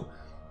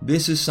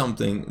 this is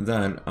something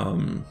that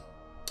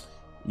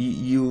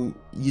you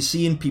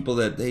see in people,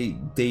 that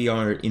they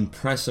are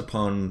impressed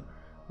upon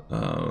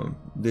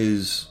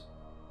this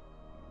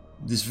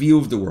view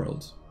of the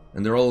world,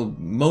 and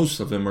most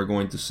of them are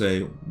going to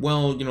say,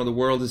 well, the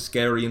world is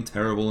scary and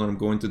terrible, and I'm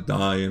going to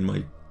die,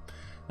 and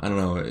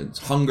it's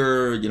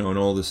hunger, and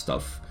all this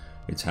stuff,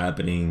 it's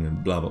happening,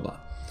 and blah blah blah.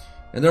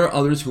 And there are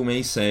others who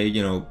may say,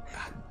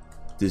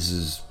 this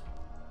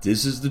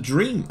is the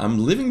dream, I'm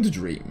living the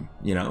dream.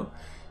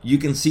 You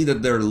can see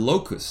that their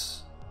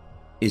locus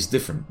is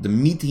different. The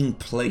meeting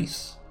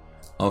place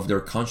of their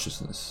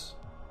consciousness,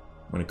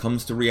 when it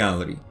comes to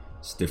reality,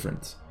 is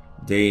different.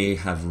 They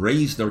have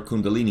raised their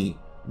Kundalini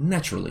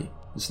naturally.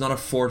 It's not a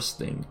forced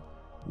thing.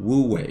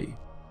 Wu Wei,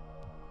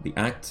 the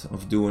act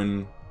of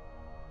doing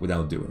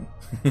without doing.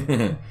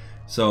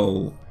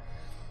 So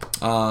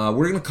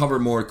we're going to cover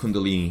more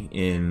Kundalini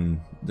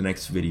in the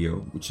next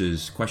video, which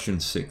is question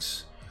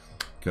 6,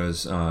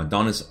 because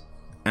Don is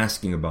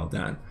asking about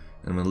that.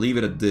 And I'm going to leave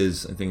it at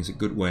this. I think it's a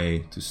good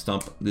way to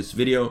stop this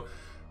video,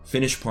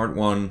 finish part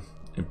 1,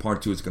 and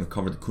part 2 is going to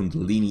cover the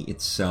Kundalini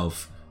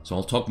itself. So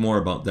I'll talk more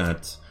about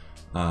that.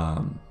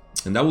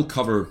 And that will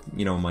cover,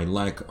 my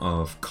lack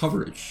of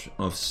coverage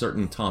of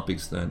certain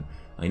topics that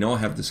I know I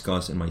have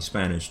discussed in my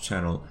Spanish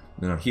channel.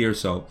 They're not here,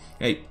 so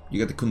hey, you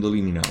got the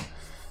Kundalini now.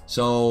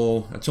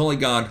 So that's all I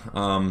got.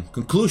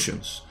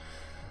 Conclusions.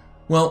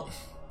 Well,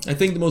 I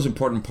think the most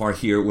important part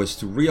here was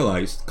to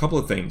realize a couple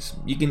of things.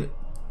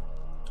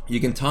 You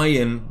can tie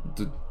in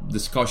the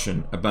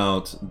discussion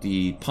about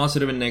the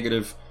positive and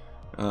negative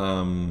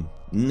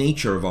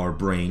nature of our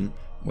brain,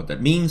 what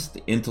that means,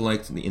 the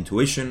intellect, the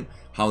intuition,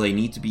 how they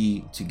need to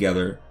be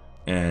together,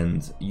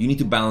 and you need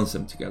to balance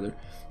them together.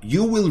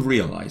 You will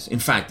realize, in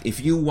fact,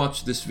 if you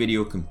watch this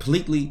video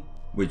completely,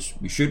 which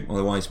we should,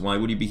 otherwise why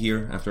would you be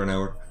here after an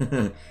hour?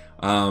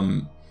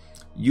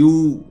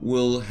 You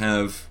will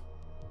have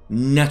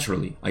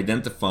naturally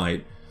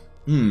identified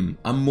I'm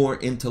more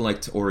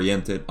intellect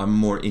oriented, I'm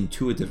more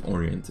intuitive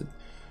oriented.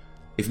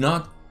 If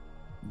not,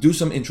 do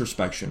some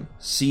introspection.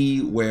 See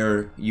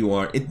where you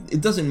are. It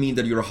doesn't mean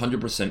that you're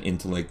 100%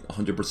 intellect,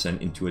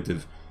 100%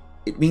 intuitive.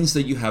 It means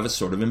that you have a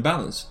sort of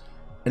imbalance.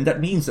 And that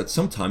means that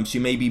sometimes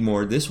you may be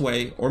more this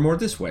way or more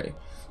this way.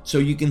 So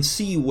you can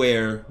see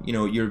where,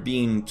 you're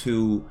being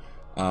too...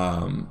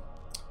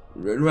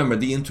 remember,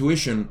 the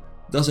intuition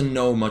doesn't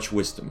know much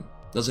wisdom.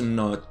 Doesn't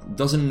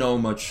know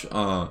much...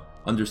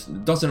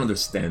 doesn't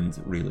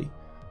understand, really.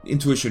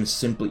 Intuition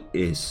simply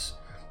is.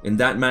 And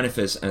that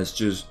manifests as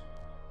just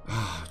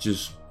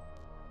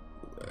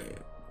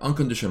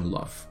unconditional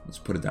love. Let's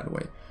put it that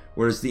way.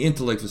 Whereas the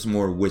intellect is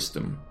more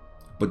wisdom.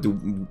 But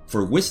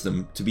for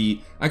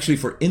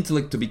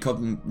intellect to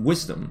become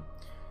wisdom,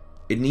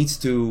 it needs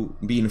to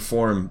be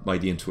informed by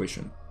the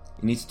intuition.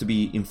 It needs to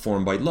be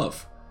informed by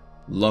love.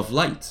 Love,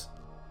 light.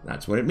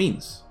 That's what it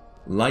means.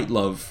 Light,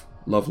 love,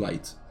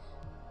 light.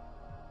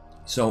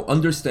 So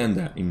understand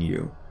that in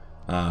you.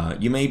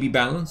 You may be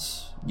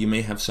balanced. You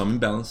may have some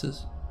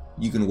imbalances.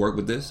 You can work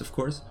with this, of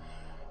course.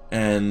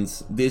 And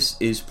this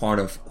is part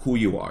of who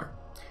you are.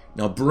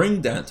 Now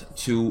bring that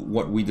to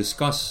what we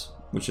discuss,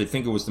 which I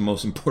think was the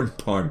most important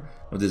part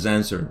of this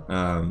answer.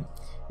 I'm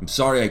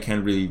sorry I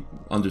can't really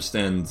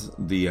understand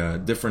the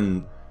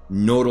different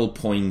nodal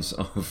points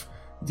of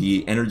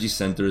the energy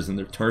centers and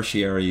their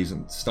tertiaries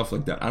and stuff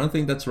like that. I don't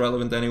think that's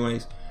relevant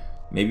anyways.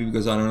 Maybe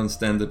because I don't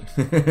understand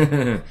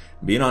it.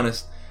 Being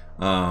honest.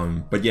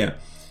 But yeah,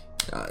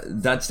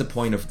 that's the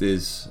point of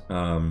this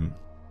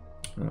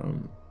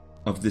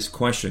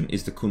question,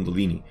 is the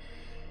Kundalini.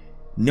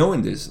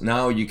 Knowing this,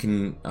 now you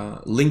can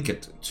link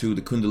it to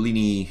the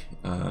Kundalini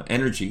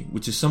energy,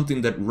 which is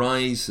something that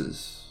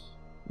rises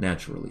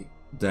naturally,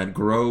 that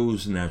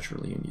grows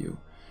naturally in you.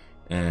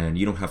 And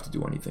you don't have to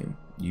do anything.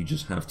 You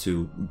just have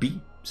to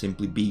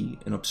simply be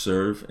and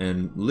observe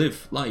and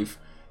live life.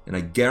 And I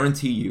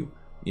guarantee you,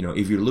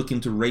 if you're looking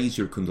to raise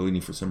your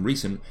Kundalini for some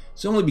reason,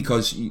 it's only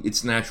because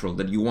it's natural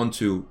that you want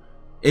to.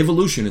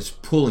 Evolution is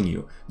pulling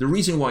you. The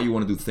reason why you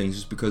want to do things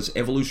is because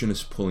evolution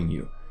is pulling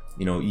you.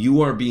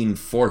 You are being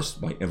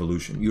forced by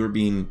evolution. You're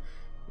being,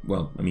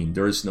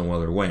 there is no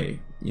other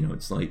way.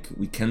 It's like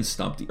we can't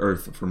stop the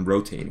Earth from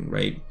rotating,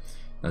 right?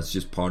 That's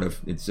just part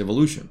of its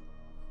evolution.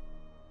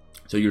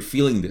 So you're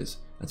feeling this.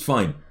 That's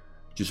fine.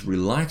 Just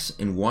relax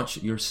and watch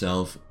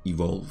yourself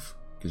evolve,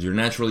 because you're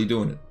naturally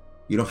doing it.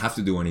 You don't have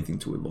to do anything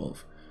to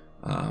evolve.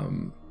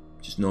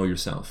 Just know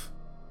yourself.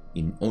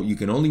 You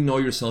can only know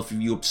yourself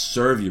if you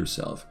observe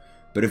yourself.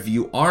 But if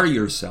you are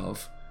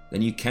yourself,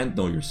 then you can't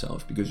know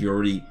yourself, because you're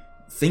already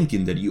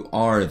thinking that you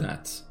are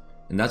that.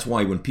 And that's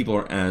why when people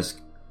are asked,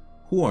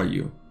 who are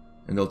you?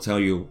 And they'll tell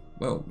you,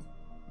 well,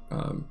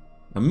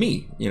 I'm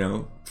me,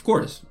 of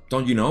course.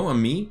 Don't you know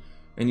I'm me?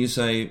 And you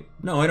say,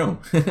 no, I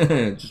don't.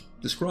 Just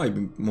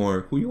describe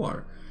more who you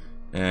are.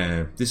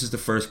 This is the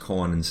first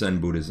koan in Zen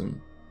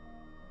Buddhism.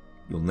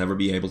 You'll never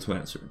be able to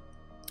answer it.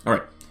 All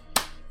right.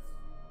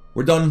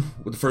 We're done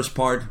with the first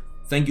part.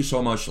 Thank you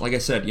so much. Like I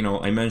said,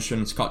 I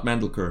mentioned Scott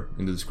Mandelker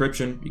in the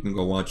description. You can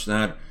go watch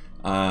that.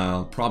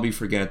 I'll probably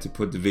forget to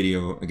put the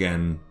video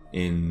again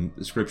in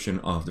the description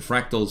of the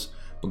fractals.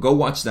 But go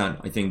watch that.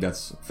 I think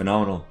that's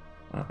phenomenal.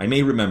 I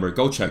may remember.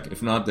 Go check.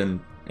 If not,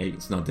 then hey,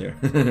 it's not there.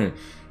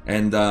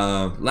 And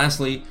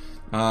lastly,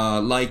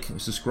 like,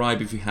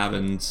 subscribe if you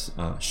haven't.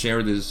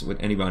 Share this with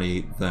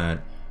anybody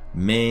that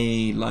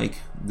may like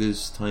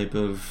this type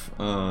of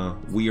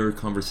weird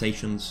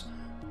conversations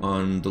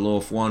on the Law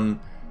of One.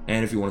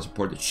 And if you want to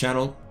support the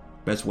channel,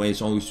 best way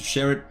is always to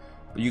share it.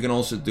 But you can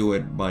also do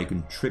it by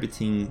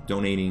contributing,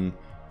 donating,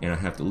 and I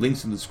have the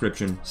links in the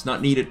description. It's not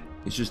needed.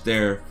 It's just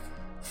there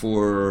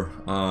for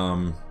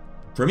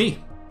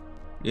me.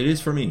 It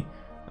is for me.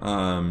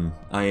 I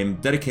am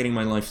dedicating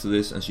my life to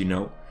this, as you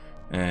know,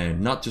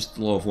 and not just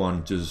the Law of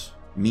One, just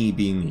me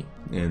being me.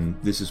 And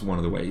this is one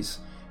of the ways.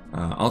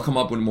 I'll come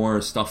up with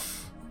more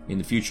stuff in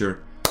the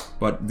future,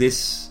 but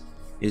this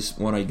is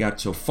what I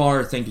got so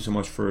far. Thank you so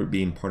much for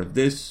being part of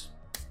this.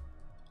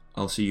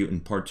 I'll see you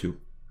in part 2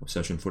 of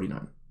session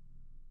 49.